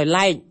ដោយ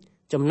ឡែក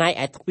ចំណែក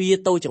ឯទ្វារ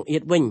តូចចង្អៀ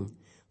តវិញ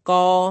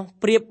ក៏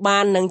ប្រៀបបា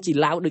ននឹងជី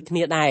ឡៅដូចគ្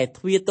នាដែរ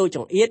ទ្វារតូចច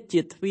ង្អៀតជា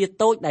ទ្វារ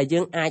តូចដែលយើ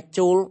ងអាច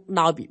ចូល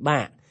ដោយពិ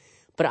បាក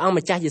ព្រះអង្គ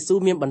ម្ចាស់យេស៊ូវ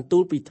មានបន្ទូ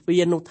លពីទ្វា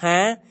រនោះថា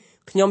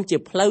ខ្ញុំជា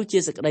ផ្លូវជា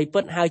សេចក្តីពិ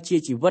តហើយជា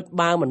ជីវិត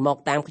បើមិនមក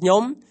តាមខ្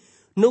ញុំ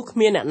នោះគ្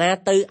មានអ្នកណា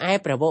ទៅឯ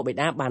ព្រះវរបិ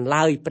តាបាន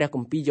ឡើយព្រះគ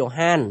ម្ពីរយ៉ូ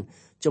ហាន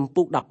ជំ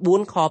ពូក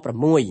14ខ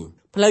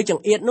6ផ្លូវច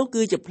ង្អៀតនោះ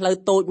គឺជាផ្លូវ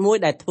តូចមួយ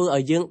ដែលធ្វើឲ្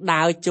យយើង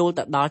ដើរចូល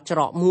ទៅដល់ច្រ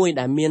កមួយ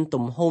ដែលមាន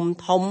ទំហំ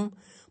ធំ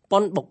ប៉ុ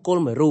នបុគ្គល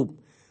មួយរូប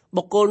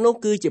បុគ្គលនោះ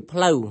គឺជាផ្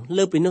លូវ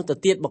លើពីនោះទៅ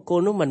ទៀតបុគ្គល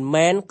នោះមិន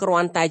មែនគ្រា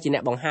ន់តែជាអ្ន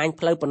កបង្ហាញ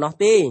ផ្លូវប៉ុណ្ណោះ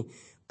ទេ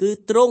គឺ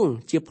ទ្រង់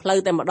ជាផ្លូវ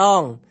តែម្ដ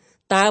ង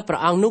តើព្រះ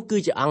អង្គនោះគឺ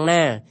ជាអង្គ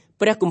ណា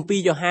ព្រះគម្ពីរ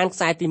យ៉ូហានខ្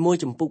សែទី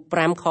1ជំពូក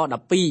5ខ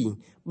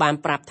12បាន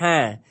ប្រាប់ថា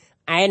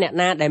ឯអ្នក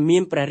ណាដែលមា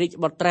នព្រះរាជ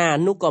បុត្រា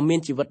នោះក៏មាន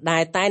ជីវិតដែ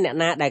រតែអ្នក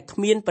ណាដែលគ្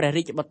មានព្រះ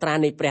រាជបុត្រា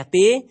នៃព្រះ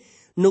ទេ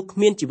នោះគ្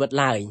មានជីវិត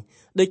ឡើយ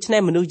ដូច្នេះ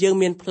មនុស្សយើង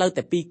មានផ្លូវ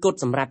តែពីរគត់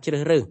សម្រាប់ជ្រើ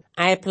សរើស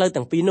ឯផ្លូវ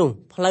ទាំងពីរនោះ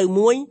ផ្លូវ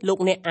មួយលោក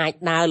អ្នកអាច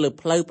ដើរលើ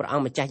ផ្លូវព្រះអ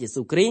ង្គម្ចាស់យេ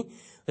ស៊ូវគ្រីស្ទ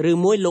ឬ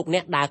មួយលោកអ្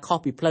នកដើរខុស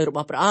ពីផ្លូវរប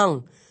ស់ព្រះអង្គ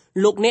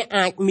លោកអ្នក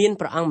អាចមាន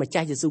ព្រះអង្គម្ចា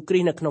ស់យេស៊ូវគ្រី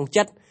ស្ទនៅក្នុង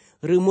ចិត្ត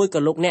ឬមួយក៏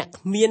លោកអ្នក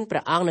គ្មានព្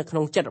រះអង្គនៅក្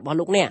នុងចិត្តរបស់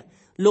លោកអ្ន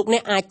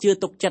កអាចជឿ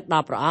ទុកចិត្តដ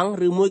ល់ព្រះអង្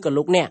គឬមួយក៏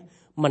លោកអ្នក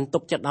មិនទុ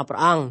កចិត្តដល់ព្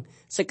រះអង្គ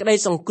សេចក្តី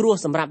សង្គ្រោះ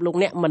សម្រាប់លោក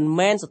អ្នកមិន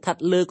មែនស្ថិត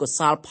លើកុស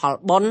លផល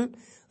បុណ្យ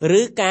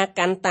ឬការ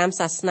កាន់តាម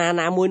សាសនា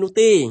ណាមួយនោះ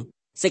ទេ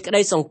សេចក្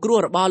តីសង្គ្រោះ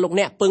របស់លោក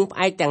អ្នកពឹងផ្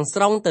អែកទាំងស្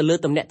រុងទៅលើ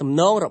ទំនាក់ទំ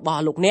នងរប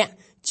ស់លោកអ្នក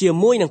ជា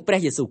មួយនឹងព្រះ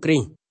យេស៊ូវគ្រី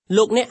ស្ទ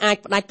លោកអ្នកអាច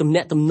ផ្ដាច់ទំ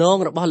នាក់ទំនង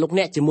របស់លោក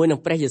អ្នកជាមួយនឹង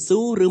ព្រះយេស៊ូ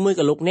វឬមួយ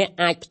ក៏លោកអ្នក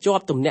អាចភ្ជា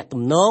ប់ទំនាក់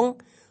ទំនង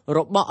រ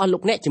បស់លោ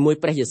កអ្នកជាមួយ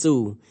ព្រះយេស៊ូវ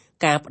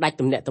ការផ្ដាច់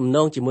ទំនាក់ទំន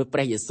ងជាមួយព្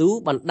រះយេស៊ូវ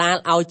បណ្ដាល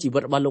ឲ្យជីវិ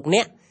តរបស់លោកអ្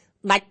នក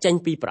ដាច់ចេញ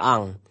ពីព្រះអ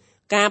ង្គ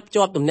ការភ្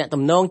ជាប់ទំនាក់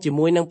ទំនងជា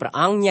មួយនឹងព្រះ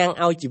អង្គញ៉ាំង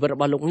ឲ្យជីវិតរ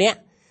បស់លោកអ្នក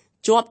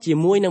ជាប់ជា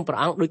មួយនឹងព្រះ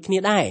អង្គដូចគ្នា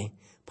ដែរ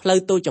ផ្លូវ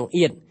តូចចង្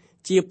អៀត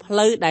ជាផ្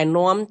លូវដែល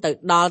នាំទៅ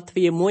ដល់ទ្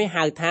វារមួយ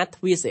ហៅថា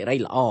ទ្វារសេរី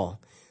ល្អ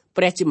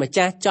ព្រះជាម្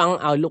ចាស់ចង់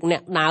ឲ្យលោកអ្ន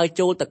កដើរ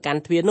ចូលទៅកា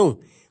ន់ទ្វារនោះ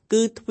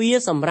គឺទ្វារ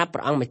សម្រាប់ព្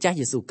រះអង្គម្ចាស់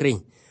យេស៊ូវគ្រីស្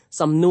ទ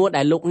សំណួរ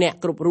ដែលលោកអ្នក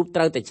គ្រប់រូបត្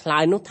រូវតែឆ្លើ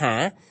យនោះថា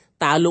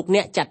តើលោកអ្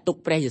នកចាត់ទុក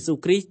ព្រះយេស៊ូវ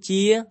គ្រីស្ទ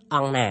ជាអ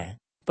ង្គណា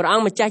ព្រះអ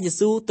ង្គម្ចាស់យេ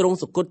ស៊ូវទ្រង់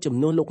សុគតជំ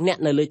នួសលោកអ្នក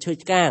នៅលើឈើ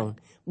ឆ្កាង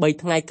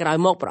3ថ្ងៃក្រោយ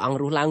មកព្រះអង្គ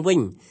រស់ឡើងវិញ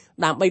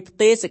ដើម្បីផ្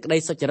ទេរសេចក្តី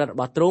សុចរិតរ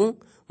បស់ទ្រង់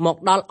មក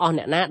ដល់អស់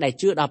អ្នកណាដែល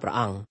ជឿដល់ព្រះ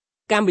អង្គ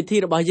កម្មវិធី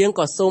របស់យើង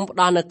ក៏សូមផ្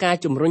ដល់នូវការ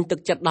ជំរុញទឹក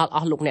ចិត្តដល់អ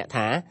ស់លោកអ្នក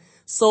ថា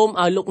សូម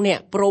ឲ្យលោកអ្នក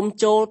ព្រម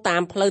ចូលតា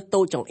មផ្លូវតូ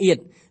ចចង្អៀត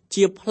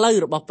ជាផ្លូវ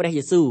របស់ព្រះ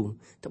យេស៊ូវ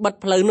ត្បិត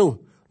ផ្លូវនោះ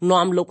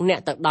នាំលោកអ្នក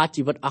ទៅដល់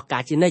ជីវិតអស់ក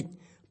លជានិច្ច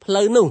ផ្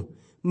លូវនោះ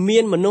មា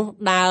នមនុស្ស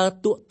ដើរ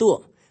ទ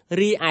ក់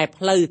រីឯ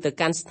ផ្លូវទៅ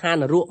កាន់ស្ថាន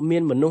នរកមា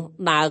នមនុស្ស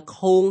ដើរ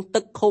ខូងទឹ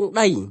កខូង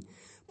ដី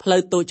ផ្លូ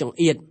វតូចចង្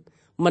អៀត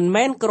មិន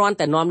មែនគ្រាន់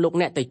តែនាំលោក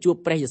អ្នកទៅជួប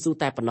ព្រះយេស៊ូវ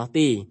តែប៉ុណ្ណោះ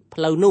ទេ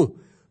ផ្លូវនោះ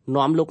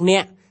នាំលោកអ្ន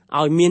ក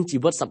ឲ្យមានជី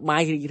វិតសប្បា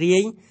យរីករា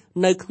យ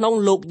នៅក្នុង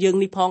លោកយើង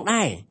នេះផង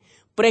ដែរ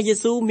ព្រះយេ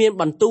ស៊ូវមាន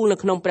បន្ទូលនៅ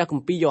ក្នុងព្រះគ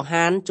ម្ពីរយ៉ូ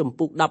ហានជំ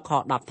ពូក10ខ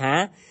10ថា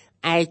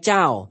ឯ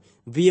ចោរ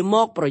វាម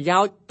កប្រយោ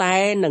ជន៍តែ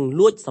នឹង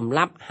លួចសម្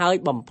លាប់ហើយ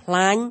បំផ្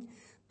លាញ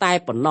តែ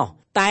ប៉ុណ្ណោះ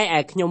តែឯ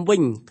ខ្ញុំវិ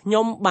ញខ្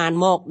ញុំបាន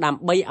មកដើ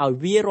ម្បីឲ្យ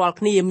វារាល់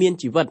គ្នាមាន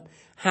ជីវិត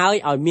ហើយ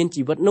ឲ្យមាន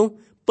ជីវិតនោះ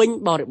ពេញ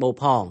បរិបូរណ៍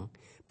ផង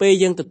ពេល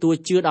យើងទទួល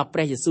ជឿដល់ព្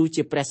រះយេស៊ូវ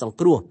ជាព្រះសង្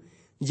គ្រោះ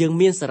យើង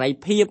មានសេរី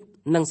ភាព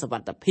និងសុវ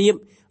ត្ថិភាព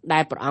ដែ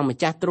លព្រះអង្គម្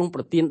ចាស់ទ្រង់ប្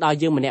រទានដល់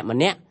យើងម្នាក់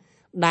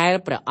ដែល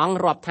ព្រះអង្គ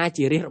រាប់ថា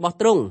ជារាជរបស់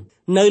ទ្រង់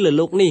នៅលើ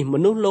លោកនេះម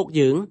នុស្សលោក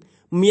យើង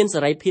មានសេ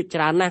រីភាពច្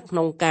រើនណាស់ក្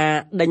នុងការ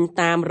ដេញ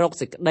តាមរក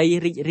សេចក្តី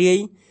រីករាយ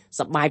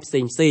សប្បាយផ្សេ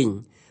ង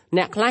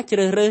អ្នកខ្លះជ្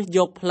រើសរើសយ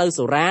កផ្លូវ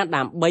សូរា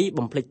ដើម្បី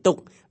បំភ្លេចទុក្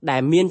ខដែ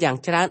លមានយ៉ាង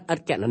ច្រើនឥត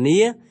កណនា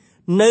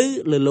នៅ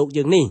លើលោក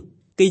យើងនេះ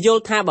គេយ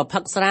ល់ថាបើផឹ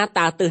កស្រា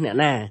តើទើសអ្នក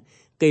ណា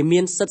គេមា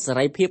នសិទ្ធិសេ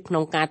រីភាពក្នុ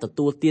ងការទ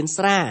ទួលទាន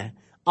ស្រា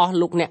អស់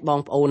លោកអ្នកបង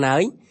ប្អូនហើ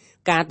យ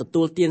ការទ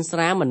ទួលទានស្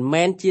រាមិន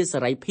មែនជាសេ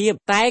រីភាព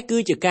តែគឺ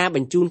ជាការប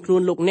ញ្ជូនខ្លួ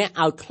នលោកអ្នក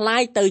ឲ្យคล้า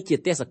ยទៅជា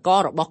ទេសកល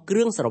របស់គ្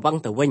រឿងស្រវឹង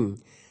ទៅវិញ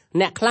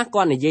អ្នកខ្លះ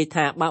គាត់និយាយ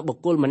ថាបើបុ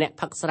គ្គលម្នាក់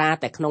ផឹកស្រា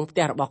តែក្នុងផ្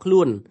ទះរបស់ខ្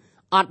លួន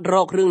អត់រ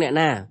ករឿងអ្នក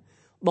ណា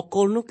បុគ្គ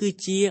លនោះគឺ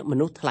ជាម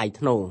នុស្សថ្លៃ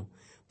ថ្នូរ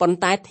ប៉ុន្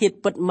តែធាតុ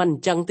ពិតមិនអ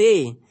ញ្ចឹងទេ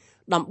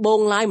ដំបូង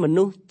ឡើយម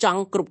នុស្សច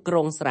ង់គ្រប់គ្រ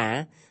ងស្រា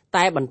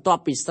តែបន្ទា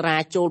ប់ពីស្រា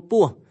ចូល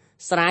ពោះ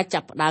ស្រាចា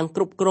ប់ផ្ដើមគ្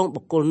រប់គ្រង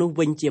បុគ្គលនោះ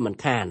វិញជាមិន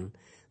ខាន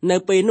នៅ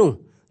ពេលនោះ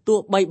ទោះ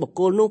បីបុគ្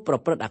គលនោះប្រ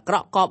ព្រឹត្តអាក្រ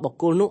ក់ក៏បុ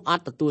គ្គលនោះអ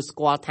ត់ទទួលស្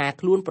គាល់ថា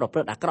ខ្លួនប្រព្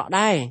រឹត្តអាក្រក់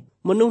ដែរ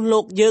មនុស្សលោ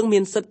កយើងមា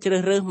នសិទ្ធិជ្រើ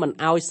សរើសមិន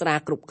ឲ្យស្រា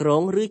គ្រប់គ្រ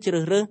ងឬជ្រើ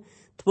សរើស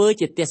ធ្វើ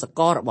ជាទេស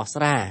កលរបស់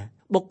ស្រា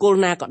បុគ្គល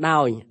ណាក៏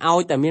ដោយឲ្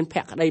យតែមានភ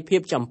ក្ដីភា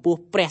ពចំពោះ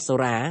ព្រះសូ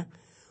រា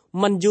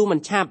មិនយូរមិន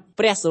ឆាប់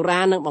ព្រះសូរា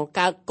នឹងបង្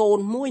កើតកូន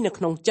មួយនៅ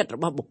ក្នុងចិត្តរ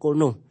បស់បុគ្គល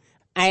នោះ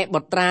ឯបុ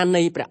ត្រា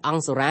នៃព្រះអង្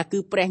គសូរាគឺ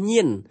ព្រះ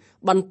ញាណ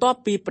បន្ទាប់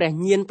ពីព្រះ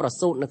ញាណប្រ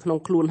សូតនៅក្នុង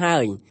ខ្លួនហើ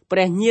យព្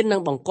រះញាណនឹ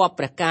ងបង្គាប់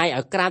ព្រះកាយ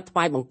ឲ្យក្រាបថ្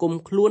វាយបង្គំ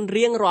ខ្លួន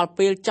រៀងរាល់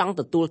ពេលចង់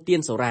ទទួលទាន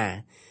សូរា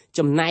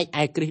ចំណែក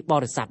ឯគ្រីស្ទប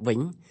រិស័ទវិញ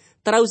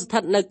ត្រូវស្ថិ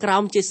តនៅក្រោ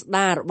មចេស្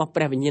តារបស់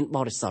ព្រះវិញ្ញាណប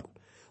រិសុទ្ធ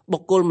បុ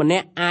គ្គលម្នា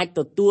ក់អាច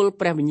ទទួល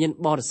ព្រះវិញ្ញាណ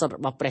បរិសុទ្ធរ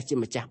បស់ព្រះជា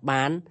ម្ចាស់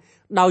បាន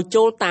ដោយ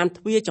ចូលតាម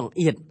ទ្វារចង្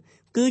អៀត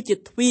គឺជា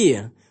ទ្វារ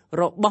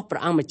របស់ព្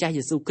រះអង្គម្ចាស់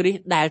យេស៊ូវគ្រីស្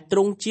ទដែលទ្រ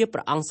ង់ជាព្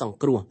រះអង្គសង្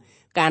គ្រោះ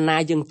កាលណា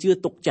យើងជឿ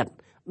ទុកចិត្ត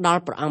ដ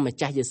ល់ព្រះអង្គម្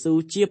ចាស់យេស៊ូវ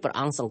ជាព្រះ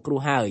អង្គសង្គ្រោះ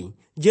ហើយ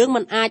យើង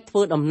មិនអាចធ្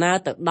វើដំណើរ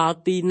ទៅដល់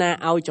ទីណា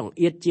ឲ្យចង្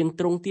អៀតជាង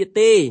ទ្រង់ទៀត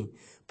ទេ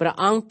ព្រះ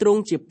អង្គទ្រង់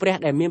ជាព្រះ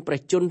ដែលមានព្រះ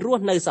ជន្មរ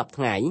ស់នៅសព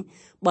ថ្ងៃ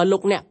បើលោ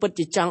កអ្នកពិត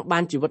ជាចង់បា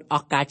នជីវិតអ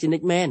ស់កលជានិ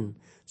ច្ចមែន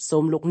សូ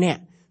មលោកអ្នក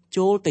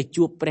ចូលទៅ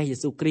ជួបព្រះយេ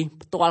ស៊ូវគ្រីស្ទ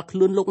ផ្ទាល់ខ្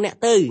លួនលោកអ្នក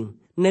ទៅ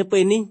នៅពេ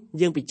លនេះ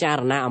យើងពិចារ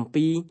ណាអំ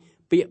ពី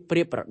ពាក្យប្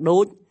រៀបប្រដូ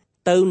ច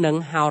ទៅនឹង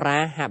ហោរា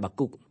ហាបា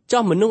គុក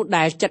ចុះមនុស្ស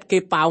ដែលចិត្តគេ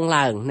ប៉ោង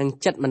ឡើងនិង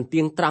ចិត្តមិន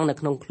ទៀងត្រង់នៅ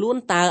ក្នុងខ្លួន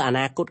តើអ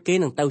នាគតគេ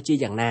នឹងទៅជា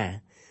យ៉ាងណា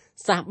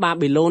សាសបា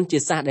ប៊ីឡូនជា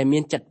សាសដែលមា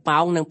នចិត្តប៉ោ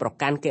ងនិងប្រ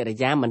កាន់កិរិ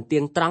យាមិនទៀ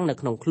ងត្រង់នៅ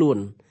ក្នុងខ្លួន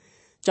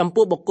ចំ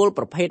ពោះបុគ្គល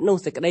ប្រភេទនោះ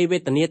សេចក្តីវេ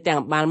ទនាទាំង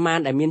បានមាន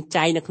ដែលមាន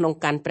ចែងនៅក្នុង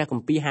កាន់ព្រះគ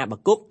ម្ពីរហាបា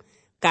គុក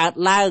កើត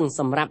ឡើង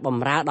សម្រាប់ប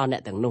ម្រើដល់អ្ន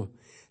កទាំងនោះ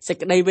សេច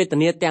ក្តីវេទ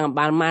នាទាំង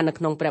បានមាននៅ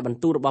ក្នុងព្រះបន្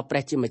ទូលរបស់ព្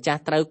រះជាម្ចាស់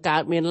ត្រូវកើ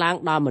តមានឡើង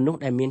ដល់មនុស្ស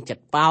ដែលមានចិត្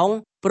តប៉ោង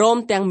ព្រម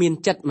ទាំងមាន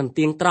ចិត្តមិន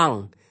ទៀងត្រង់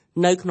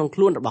នៅក្នុងខ្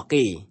លួនរបស់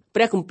គេព្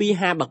រះគម្ពីរ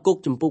ហាបាគុក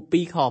ចំពុក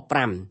2ខ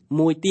5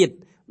មួយទៀត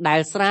ដែល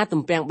ស្រា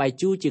ទំពាំងបាយ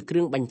ជូរជាគ្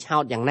រឿងបញ្ឆោ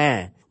តយ៉ាងណា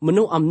ម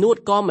នុស្សអំនួត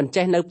ក៏មិន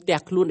ចេះនៅផ្ទះ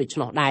ខ្លួនដូច្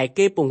នោះដែរ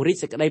គេពង្រីក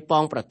សេចក្តីប៉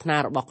ងប្រាថ្នា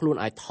របស់ខ្លួន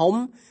ឲ្យធំ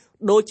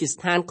ដូចជាស្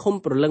ថានឃុំ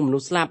ព្រលឹងមនុ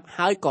ស្សស្លាប់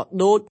ហើយក៏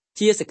ដូច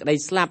ជាសេចក្តី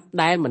ស្លាប់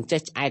ដែលមិនចេះ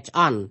ឆ្អែតឆ្អ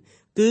ន់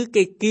គឺ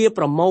គេគៀ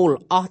ប្រមូល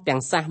អស់ទាំ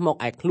ងសះមក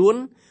ឯខ្លួន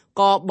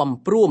ក៏បំ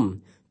ព្រម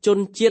ជន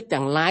ជាតិ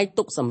ទាំងឡាយ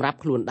ទុកសម្រាប់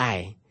ខ្លួនដែរ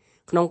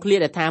ក្នុងឃ្លា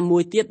ដែលថាមួ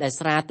យទៀតដែល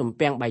ស្រាទំ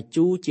ពាំងបាយ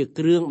ជូរជា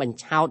គ្រឿងបញ្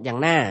ឆោតយ៉ាង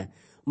ណា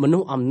មនុ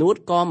ស្សអំនួត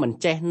ក៏មិន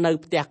ចេះនៅ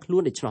ផ្ទះខ្លួ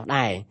នដូច្នោះ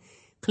ដែរ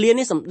ឃ្លា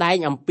នេះសម្ដែង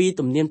អំពី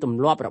ទំនៀមទ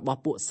ម្លាប់របស់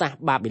ពួកសាស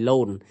បាប៊ី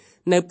ឡូន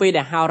នៅពេល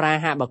ដែលហោរា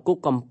ហាបាគុក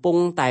កំពុង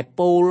តែ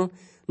ពោល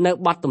នៅ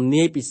បទទំ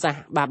នាយពីសាស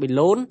បាប៊ី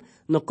ឡូន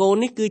នគរ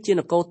នេះគឺជា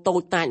នគរតូច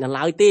តាចនៅ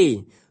ឡើយទេ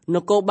ន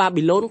គរបា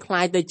ប៊ីឡូនคล้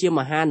ายទៅជា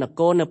មហាន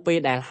គរនៅពេល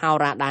ដែលហោ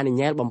រាដានី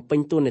យ៉ែលបំពេញ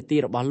តួនាទី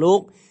របស់លោ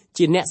ក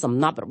ជាអ្នកសំ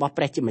ណប់របស់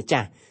ព្រះជាម្ចា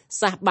ស់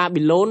សាសបា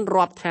ប៊ីឡូន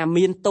រាប់ថា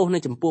មានទោសនៅ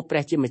ចំពោះព្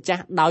រះជាម្ចា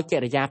ស់ដោយកិ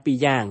រិយាពីរ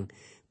យ៉ាង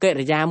កិ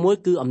រិយាមួយ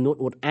គឺអំនួត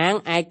អួតអាង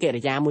ឯកិ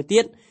រិយាមួយ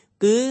ទៀត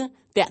គឺ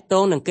តាក់ទ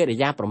ងនឹងកិរិ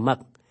យាប្រមឹក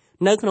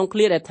នៅក្នុងឃ្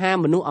លាដែលថា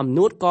មនុស្សអំ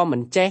នួតក៏មិ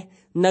នចេះ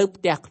នៅ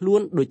ផ្ទះខ្លួ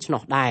នដូច្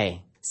នោះដែរ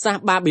សាស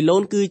បាប៊ីឡូ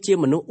នគឺជា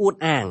មនុស្សអួត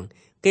អាង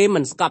គេមិ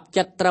នស្កប់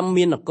ចិត្តត្រឹម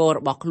មាននគររ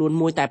បស់ខ្លួន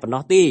មួយតែប៉ុណ្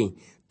ណោះទេ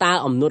តើ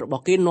អំនួតរប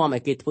ស់គេនាំឲ្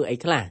យគេធ្វើអី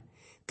ខ្លះ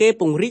គេ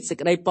ពង្រីកសេច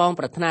ក្តីប៉ង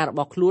ប្រាថ្នារប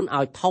ស់ខ្លួន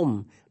ឲ្យធំ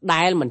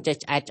ដែលមិនចេះ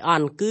ឆ្អែតឆ្អ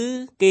ន់គឺ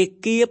គេ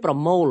គៀប្រ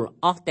មូល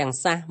អស់ទាំង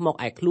សះមក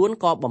ឯខ្លួន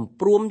ក៏បំ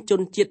ព្រមជ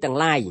នជាតិទាំង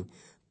ឡាយ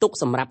ទុក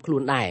សម្រាប់ខ្លួ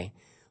នដែរ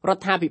រ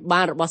ដ្ឋាភិ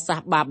បាលរបស់សាស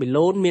បាប៊ី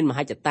ឡូនមានម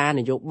ហិច្ឆតា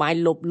នយោបាយ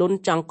លោភលន់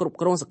ចង់គ្រប់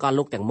គ្រងសកល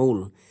លោកទាំងមូល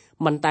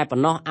មិនតែប៉ុ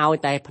ណ្ណោះឲ្យ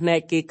តែភ្នែក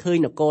គេឃើញ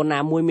នគរណា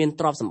មួយមាន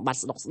ទ្រព្យសម្បត្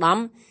តិស្ដុកស្ដំ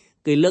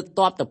គេលើក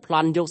ទ័ពទៅប្ល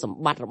ន់យកសម្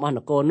បត្តិរបស់ន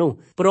គរនោះ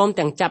ព្រម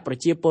ទាំងចាប់ប្រ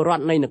ជាពលរ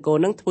ដ្ឋនៃនគរ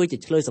នឹងធ្វើជា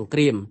ឆ្លើយសង្គ្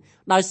រាម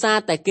ដោយសារ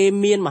តែគេ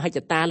មានមហិច្ឆ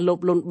តាលោភ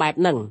លន់បែប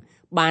ហ្នឹង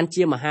បាន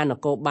ជាមហាន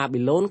គរបាប៊ី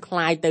ឡូនค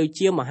ล้ายទៅ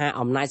ជាមហា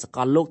អំណាចសក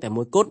លលោកតែ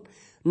មួយគត់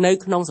នៅ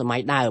ក្នុងសម័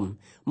យដើម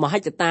មហិ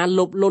ច្ឆតា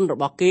លោភលន់រ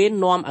បស់គេ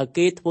នាំឲ្យ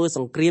គេធ្វើស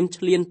ង្គ្រាម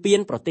ឈ្លានពាន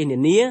ប្រទេសនា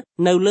នា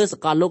នៅលើស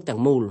កលលោកទាំ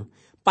ងមូល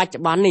បច្ចុ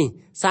ប្បន្ននេះ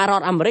សហរ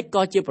ដ្ឋអាមេរិក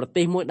ក៏ជាប្រ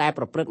ទេសមួយដែល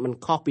ប្រព្រឹត្តមិន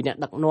ខុសពីអ្នក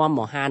ដឹកនាំ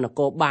មហានគ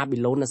របាប៊ី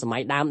ឡូននៅសម័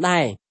យដើមដែ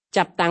រ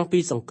ចាប់តាំងពី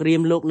សង្គ្រាម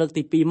លោកលើក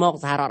ទី2មក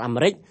សហរដ្ឋអា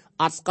មេរិក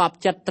អត់ស្កប់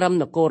ចិត្តត្រឹម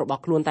នគររប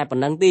ស់ខ្លួនតែប៉ុ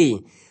ណ្ណឹងទេ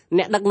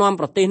អ្នកដឹកនាំ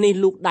ប្រទេសនេះ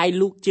លូកដៃ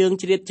លូកជើង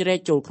ជ្រៀតជ្រែក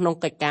ចូលក្នុង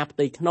កិច្ចការផ្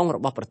ទៃក្នុងរ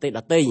បស់ប្រទេស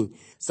ដទៃ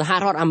សហ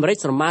រដ្ឋអាមេរិក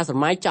ស្រមើស្រ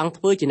មៃចង់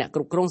ធ្វើជាអ្នកគ្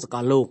រប់គ្រងសក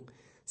លលោក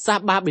សាស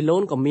បាប៊ីឡូ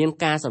នក៏មាន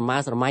ការស្រមើ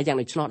ស្រមៃយ៉ាង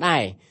ដូច្នោះដែ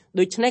រ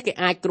ដូច្នេះគេ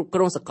អាចគ្រប់គ្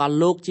រងសកល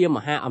លោកជាម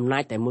ហាអំណា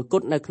ចតែមួយគ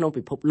ត់នៅក្នុង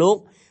ពិភពលោក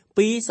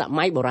ពីស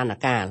ម័យបុរាណ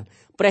កាល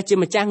ព្រះជា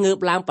ម្ចាស់ងើប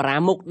ឡើងបរា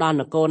មុខដល់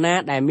នគរណា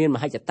ដែលមានម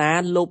ហិច្ឆតា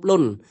លោភល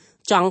ន់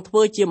ចង់ធ្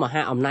វើជាម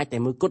ហាអំណាចតែ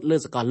មួយគត់លើ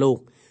សកលលោក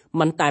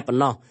មិនតែប៉ុ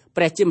ណ្ណោះ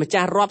ព្រះជាម្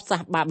ចាស់រាប់សា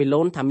សបាប៊ី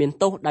ឡូនថាមាន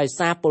ទោសដោយ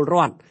សារពលរ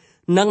ដ្ឋ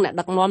និងអ្នក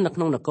ដឹកនាំនៅក្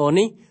នុងនគរ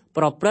នេះ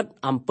ប្រព្រឹត្ត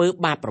អំពើ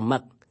បាបប្រមឹ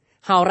ក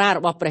ហោរារ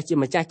បស់ព្រះជា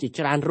ម្ចាស់ជា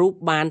ច្រើនរូប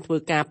បានធ្វើ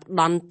ការផ្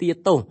ដន់ទា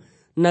ទោស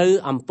នៅ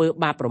អំពើ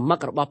បាបប្រមឹក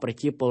របស់ប្រ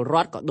ជាពលរ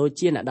ដ្ឋក៏ដូច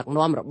ជាអ្នកដឹក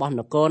នាំរបស់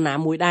នគរណា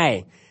មួយដែរ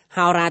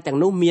ហោរាទាំង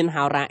នោះមាន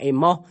ហោរាអេ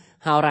ម៉ូស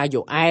ហោរា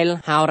យូអែល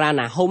ហោរា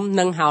ណាហុំ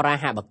និងហោរា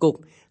ហាបាគុក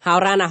ហោ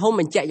រាណាហុំ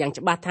បញ្ជាក់យ៉ាង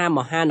ច្បាស់ថាម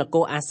ហានគ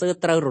រអាសឺ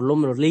ត្រូវរលំ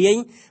រលាយ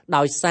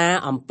ដោយសារ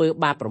អំពើ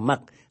បាបប្រមឹក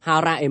ហោ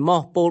រាអេម៉ូ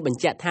សពោលបញ្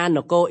ជាក់ថាន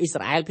គរអ៊ីស្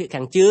រាអែលភាគ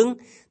ខាងជើង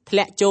ធ្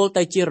លាក់ចូល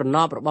ទៅជារណ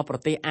បរបស់ប្រ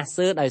ទេសអា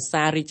សឺដោយ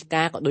សាររាជ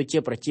ការក៏ដូចជា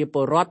ប្រជាព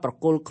លរដ្ឋប្រ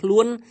គល់ខ្លួ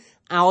ន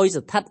ឲ្យ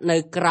ស្ថិតនៅ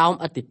ក្រោម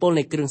ឥទ្ធិពល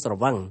នៃគ្រឿងស្រ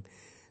វឹង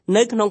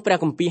នៅក្នុងព្រះ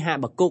គម្ពីរហា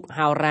បាគុក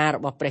ហោរារ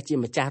បស់ព្រះជា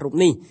ម្ចាស់រូប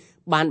នេះ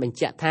បានបញ្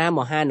ជាក់ថា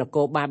មហានគ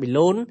របាប៊ី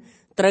ឡូន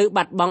ត្រូវ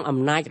បាត់បង់អំ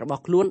ណាចរប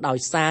ស់ខ្លួនដោយ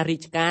សាររា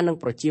ជការនិង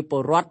ប្រជាព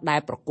លរដ្ឋដែល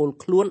ប្រគល់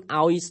ខ្លួន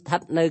ឲ្យស្ថិ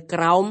តនៅ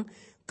ក្រោម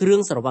គ្រឿង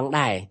ស្រវឹង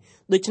ដែរ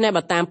ដូច្នេះ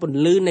បើតាមពន្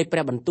លឺនៃព្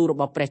រះបន្ទូលរ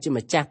បស់ព្រះជា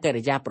ម្ចាស់កិ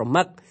រិយាប្រ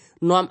មឹក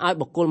នាំឲ្យ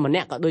បុគ្គលម្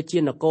នាក់ក៏ដូចជា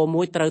នគរ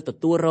មួយត្រូវទ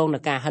ទួលរងនឹ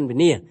ងការហិនវិ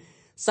នាស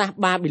សាស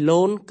បាប៊ី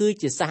ឡូនគឺ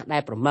ជាសាសដែ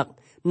លប្រមឹក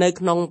នៅ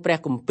ក្នុងព្រះ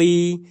គម្ពីរ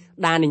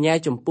ដានីញ៉ែល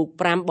ជំពូក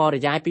5បរិ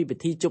យាយពីពិ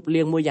ធីជប់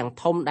លៀងមួយយ៉ាង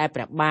ធំដែល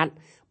ព្រះបាទ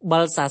បិ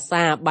លសា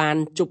សាបាន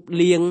ជប់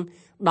លៀង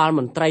ដល់ម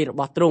ន្ត្រីរ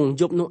បស់ទ្រង់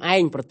យប់នោះឯ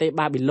ងប្រទេស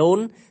បាប៊ីឡូន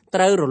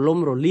ត្រូវរលំ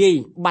រលាយ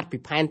បាត់ពី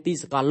ផែនទី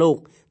សកលលោក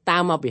តើ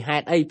មកពីហេ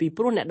តុអីពី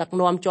ព្រោះអ្នកដឹក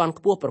នាំជាន់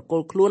ខ្ពស់ប្រគ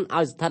ល់ខ្លួន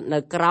ឲ្យស្ថិតនៅ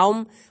ក្រោម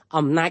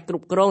អំណាចគ្រ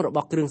ប់គ្រងរប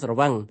ស់គ្រឿងស្រ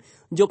វឹង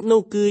យប់នោះ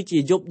គឺជា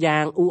យប់យ៉ា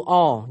ងអ៊ូអ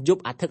រយ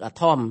ប់អធិកអ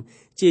ធម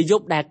ជាយ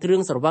ប់ដែលគ្រឿ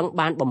ងស្រវឹង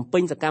បានបំពេ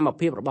ញសកម្ម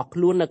ភាពរបស់ខ្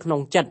លួននៅក្នុ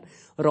ងចិត្ត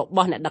រប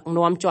ស់អ្នកដឹក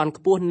នាំជាន់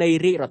ខ្ពស់នៃ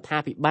រាជរដ្ឋា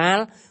ភិបាល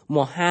ម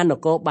ហាន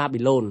គរបា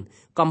ប៊ីឡូន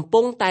កំ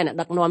ពុងតែអ្នក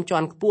ដឹកនាំជា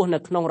ន់ខ្ពស់នៅ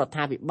ក្នុងរដ្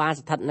ឋាភិបាល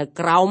ស្ថិតនៅ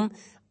ក្រោម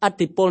ឥទ្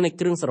ធិពលនៃ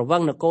គ្រឿងស្រវឹ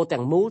ងនគរ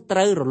ទាំងមូលត្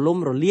រូវរលំ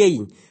រលាយ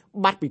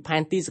បាត់ពីផែ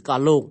នទីសកល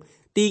លោក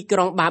ទីក្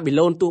រុងបាប៊ី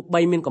ឡូនទោះ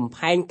បីមានកំ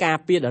ផែងការ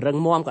ពារដ៏រឹង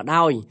មាំក៏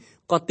ដោយ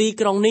ក៏ទី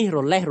ក្រុងនេះរ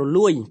លេះរ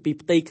លួយពី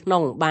ផ្ទៃក្នុ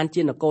ងបាន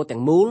ជានគរទាំ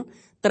ងមូល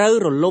ត្រូវ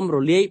រលំរ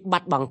លាយបា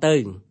ត់បង់ទៅ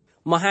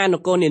មហាន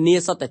គរនានា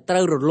សុទ្ធតែត្រូ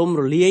វរលំ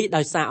រលាយ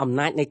ដោយសារអំ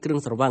ណាចនៃគ្រឿង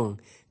ស្រវឹង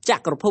ច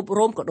ក្រភព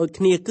រ៉ូមក៏ដូច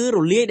គ្នាគឺរ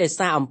លាយដោយ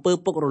សារអំពើ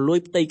ពុករលួយ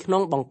ផ្ទៃក្នុ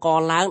ងបង្ក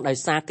ឡើងដោយ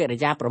សារកិរិ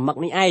យាប្រមឹក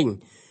នេះឯង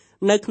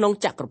នៅក្នុង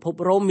ចក្រភព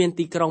រ៉ូមមាន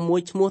ទីក្រុងមួ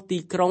យឈ្មោះទី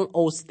ក្រុង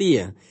អូស្ទា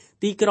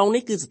ទីក្រុង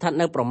នេះគឺស្ថិត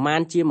នៅប្រមាណ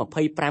ជា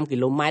25គី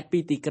ឡូម៉ែត្រពី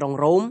ទីក្រុង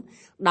រ៉ូម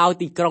ដោយ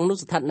ទីក្រុងនោះ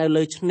ស្ថិតនៅ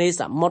លើឆ្នេរ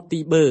សមុទ្រទី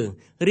បឺ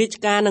រាជ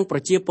ការនិងប្រ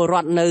ជាពលរ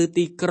ដ្ឋនៅ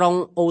ទីក្រុង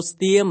អូស្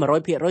ទា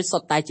 100% សុ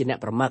ទ្ធតែជាអ្នក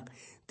ប្រមឹក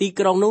ទី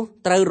ក្រុងនោះ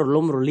ត្រូវរ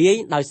លំរលាយ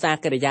ដោយសារ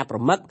កិរិយាប្រ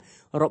មឹក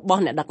រប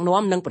ស់អ្នកដឹក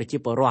នាំនិងប្រជា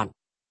ពលរដ្ឋ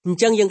អញ្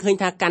ចឹងយើងឃើញ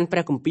ថាកាន់ព្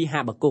រះគម្ពីរហា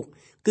បាគុក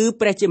គឺ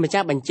ព្រះជាម្ចា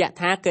ស់បញ្ជាក់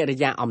ថាកិរិ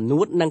យាអំ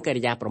នួតនិងកិ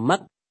រិយាប្រមឹក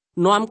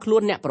នាំខ្លួ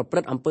នអ្នកប្រព្រឹ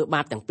ត្តអំពើ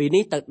បាបទាំងពីរ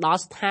នេះទៅដល់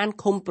ស្ថាន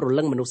ឃុំព្រ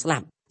លឹងមនុស្សស្លា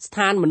ប់ស្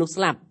ថានមនុស្ស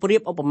ស្លាប់ប្រៀ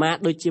បឧបមា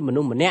ដូចជាមនុ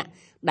ស្សម្នាក់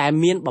ដែល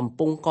មានបំ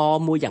ពង់ក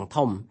មួយយ៉ាង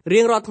ធំរៀ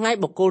ងរាល់ថ្ងៃ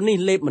បុគ្គលនេះ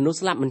លេបមនុស្ស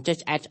ស្លាប់មិនចេះ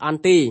ឆ្អែតឆ្អន់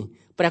ទេ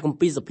ព្រះគម្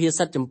ពីរសុភា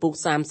សិតចំពុក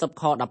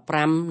30ខ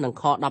15និង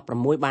ខ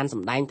16បានស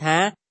ម្ដែងថា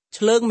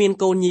ឆ្លើងមាន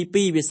កូនញី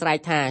ពីរវាស្រែក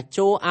ថា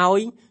ចូល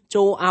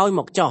ឲ្យ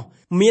មកចោះ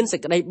មានសេច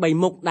ក្តី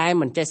3មុខដែល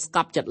មិនចេះស្ក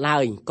ប់ចិត្តឡើ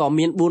យក៏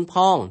មាន4ផ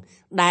ង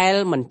ដែល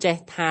មិនចេះ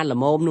ថាល្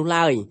មមនោះ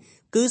ឡើយ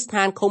គឺស្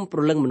ថានឃុំព្រ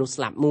លឹងមនុស្ស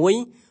ស្លាប់មួយ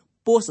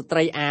ពោះស្ត្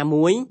រីអា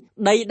មួយ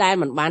ដីដែល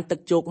មិនបានទឹក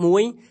ជោគមួ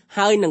យ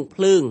ហើយនឹង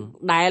ភ្លើង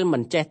ដែលមិ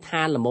នចេះ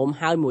ថាល្មម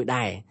ហើយមួយ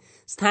ដែរ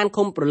ស្ថាន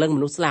ឃុំព្រលឹងម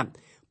នុស្សស្លាប់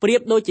ប្រៀ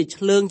បដូចជា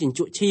ឆ្លើងជញ្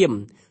ជក់ឈាម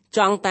ច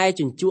ង់តែ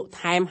ជញ្ជក់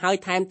ថែមហើយ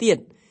ថែមទៀត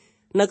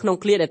នៅក្នុង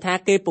ឃ្លាដែលថា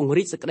គេពង្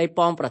រីកសេចក្តី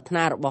ប៉ងប្រាថ្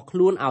នារបស់ខ្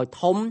លួនឲ្យ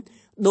ធំ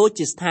ដូច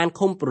ជាស្ថាន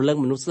ឃុំព្រលឹង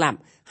មនុស្សស្លាប់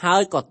ហើ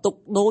យក៏ទុក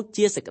ដូច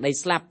ជាសេចក្តី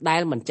ស្លាប់ដែ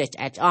លមិនចេះឆ្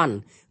អែតឆ្អន់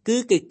គឺ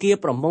គេគៀ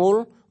ប្រមូល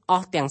អ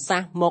ស់ទាំងសះ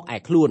មកឯ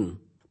ខ្លួន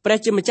ព្រះ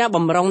ជាម្ចាស់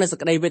បំរុងនៅសេច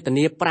ក្តីវេទ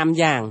នា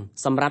5យ៉ាង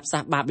សម្រាប់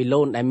សះបាប៊ី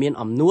ឡូនដែលមាន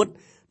អំនួត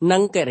និ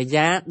ងកិរិ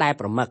យាដែល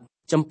ប្រមឹក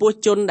ចំពោះ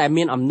ជនដែល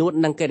មានអំនួត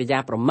និងកិរិយា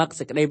ប្រមឹក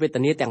សេចក្តីវេទ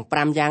នាទាំង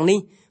5យ៉ាងនេះ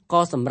ក៏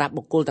សម្រាប់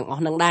បុគ្គលទាំងអ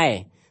ស់នឹងដែរ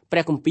ព្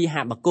រះគម្ពីរ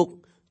ហាបាគុក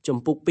ជំ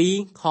ពូក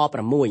2ខ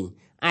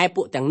6ឯ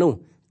ពួកទាំងនោះ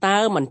តើ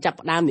មិនចាប់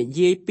ផ្ដើមនិ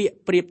យាយពាក្យ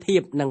ប្រៀបធៀ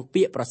បនិង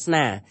ពាក្យប្រស្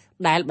នា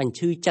ដែលបញ្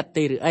ឈឺចិត្ត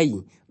ទេឬអី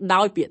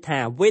ដោយពាក្យថា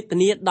វេទ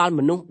នាដល់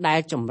មនុស្សដែល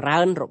ចម្រើ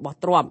នរបស់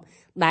ទ្រព្យ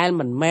ដែល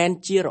មិនមែន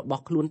ជារប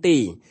ស់ខ្លួនទេ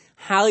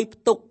ហើយ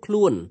ផ្ទុកខ្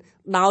លួន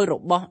ដោយរ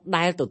បស់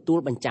ដែលទទួល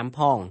បញ្ចាំផ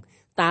ង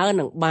តើ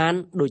នឹងបាន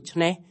ដូច្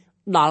នេះ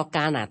ដល់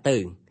កាលណាទៅ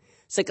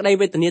សេចក្តី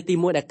វេទនាទី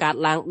1ដែលកើត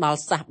ឡើងដល់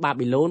សះបា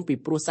ប៊ីឡូនពី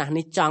ព្រោះសះ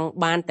នេះចង់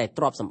បានតែ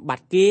ទ្រព្យសម្ប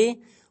ត្តិគេ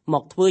ម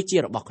កធ្វើជា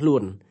របស់ខ្លួ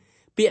ន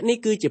ពាក្យនេះ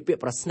គឺជាពាក្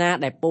យប្រស្នា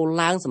ដែលពោល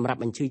ឡើងសម្រាប់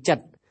បញ្ឈឺចិត្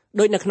ត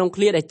ដូចនៅក្នុង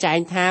ឃ្លាដែលចែង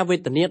ថាវេ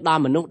ទនាដ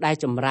ល់មនុស្សដែល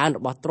ចម្រើនរ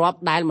បស់ទ្រព្យ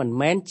ដែលមិន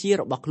មែនជា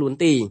របស់ខ្លួន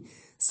ទេ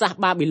សះ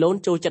បាប៊ីឡូន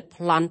ចូលចិត្ត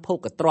ប្លន់ភោគ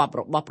ទ្រព្យ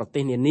របស់ប្រទេ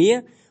សនានា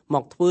ម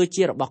កធ្វើ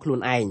ជារបស់ខ្លួន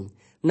ឯង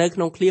នៅក្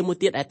នុងឃ្លាមួយ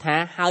ទៀតដែលថា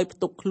ហើយផ្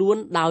ទុកខ្លួន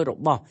ដោយរ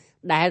បស់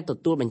ដែលទ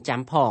ទួលបញ្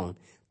ចាំផង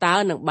តើ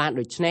នឹងបាន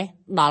ដូច្នេះ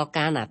ដល់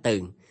កាលណាទៅ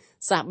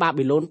សះបា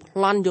ប៊ីឡូនប្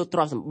លន់យកទ្រ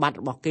ព្យសម្បត្តិ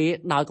របស់គេ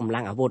ដោយកម្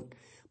លាំងអាវុធ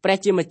ព្រះ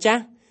ជាម្ចា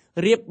ស់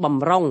រៀបបំ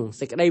រុង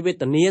សេចក្តីវេ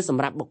ទនាស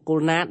ម្រាប់បុគ្គល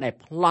ណាដែល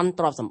ប្លន់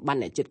ទ្រព្យសម្បត្តិ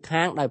អ្នកជិត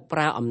ខាងដោយប្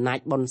រើអំណាច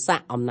បុណ្យស័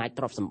ក្តិអំណាច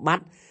ទ្រព្យសម្បត្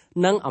តិ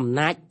និងអំ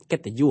ណាចកិ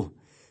ត្តិយស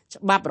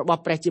ច្បាប់រប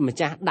ស់ព្រះជាម្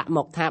ចាស់ដាក់ម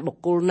កថាបុ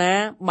គ្គលណា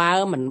បើ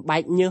មិនបែ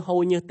កញើសហូ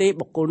រញើសទេ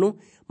បុគ្គលនោះ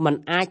មិន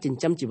អាចចិ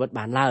ញ្ចឹមជីវិត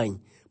បានឡើយ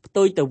ផ្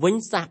ទុយទៅវិញ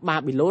សះបា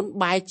ប៊ីឡូន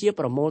បែរជា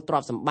ប្រមូលទ្រ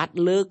ព្យសម្បត្តិ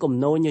លើគំ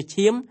នរញើស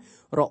ឈាម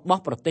រប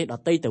ស់ប្រទេសដ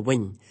ទៃទៅវិ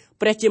ញ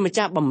ព្រះជាម្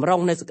ចាស់បំរុង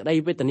នៅសេចក្តី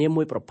វេទនា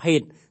មួយប្រភេទ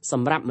ស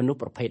ម្រាប់មនុស្ស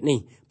ប្រភេទនេះ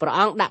ព្រះ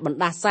អង្គដាក់បណ្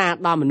ដាសា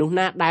ដល់មនុស្ស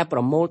ណាដែលប្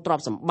រមូលទ្រ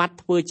ព្យសម្បត្តិ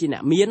ធ្វើជាអ្ន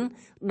កមាន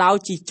ដោយ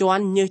ជិះជា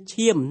ន់ញើស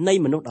ឈាមនៃ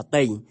មនុស្សដ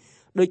ទៃ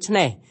ដូច្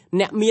នេះ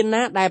អ្នកមាន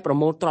ណាដែលប្រ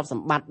មូលទ្រព្យស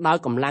ម្បត្តិដោយ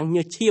កម្លាំង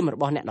ញើសឈាមរ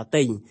បស់អ្នកដ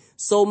ទៃ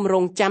សូមរ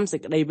ងចាំសេច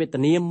ក្តីវេទ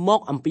នាមក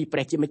អំពីព្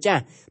រះជាម្ចា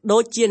ស់ដូ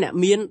ចជាអ្នក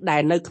មានដែ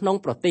លនៅក្នុង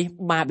ប្រទេស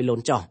បាប៊ីឡូ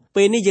នចោះ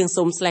ពេលនេះយើង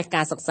សូមស្លេះ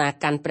ការសិក្សា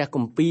កាន់ព្រះគ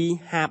ម្ពីរ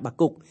ហាបា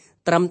គុក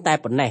ត្រឹមតែ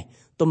ប៉ុណ្ណេះ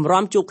ទម្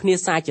រាំជួបគ្នា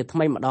សាជាថ្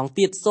មីម្ដង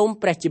ទៀតសូម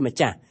ព្រះជាម្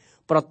ចាស់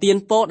ប្រទាន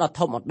ពរដ៏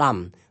ធំឧត្តម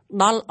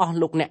ដល់អស់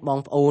លោកអ្នកបង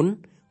ប្អូន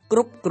គ្រ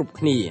ប់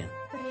គ្នា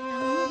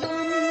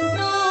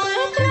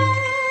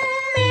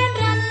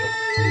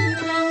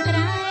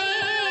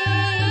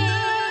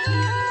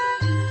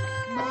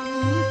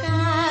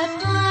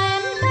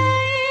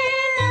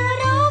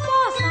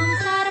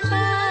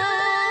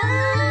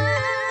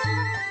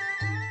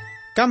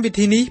កម្មវិ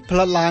ធីនេះផ្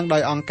លាត់ឡើងដោ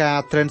យអង្គការ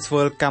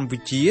Transworld កម្ពុ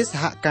ជាស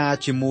ហការ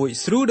ជាមួយ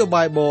Through the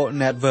Bible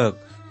Network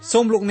សូ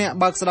មលោកអ្នក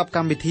បើកស្ដាប់ក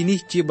ម្មវិធីនេះ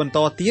ជាបន្ត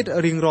ទៀត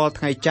រៀងរាល់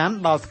ថ្ងៃច័ន្ទ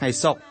ដល់ថ្ងៃ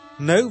សុក្រ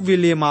នៅវេ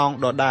លាម៉ោង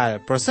ដដែល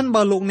ប្រសិន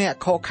បើលោកអ្នក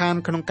ខកខាន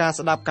ក្នុងការ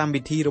ស្ដាប់កម្ម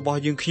វិធីរបស់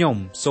យើងខ្ញុំ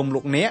សូមលោ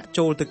កអ្នក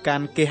ចូលទៅកា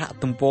ន់គេហ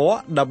ទំព័រ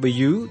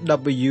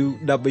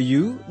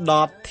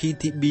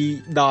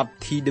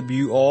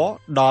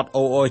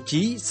www.ttb.twr.org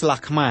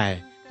ខ្មែរ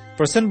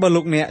ប្រសិនបើ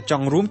លោកអ្នកច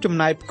ង់រួមចំ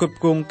ណែកផ្គត់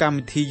ផ្គង់កម្ម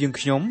វិធីយើង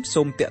ខ្ញុំ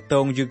សូមតាក់ទ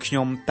ងយើងខ្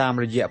ញុំតាម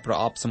រយៈប្រ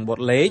អប់សម្បត្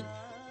តិលេខ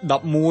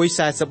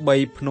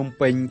1143ភ្នំ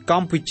ពេញក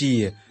ម្ពុជា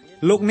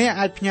លោកអ្នក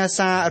អាចផ្ញើ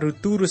សារឬ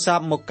ទូរស័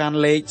ព្ទមកកាន់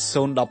លេខ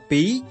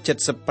012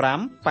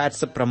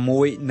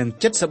 75 86 និង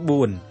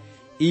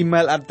 74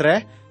 Email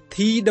address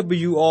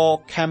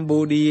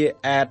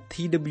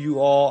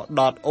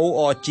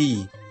twrcambodia@twr.org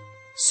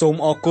សូម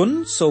អរគុណ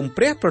សូម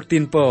ព្រះប្រទា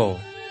នពរ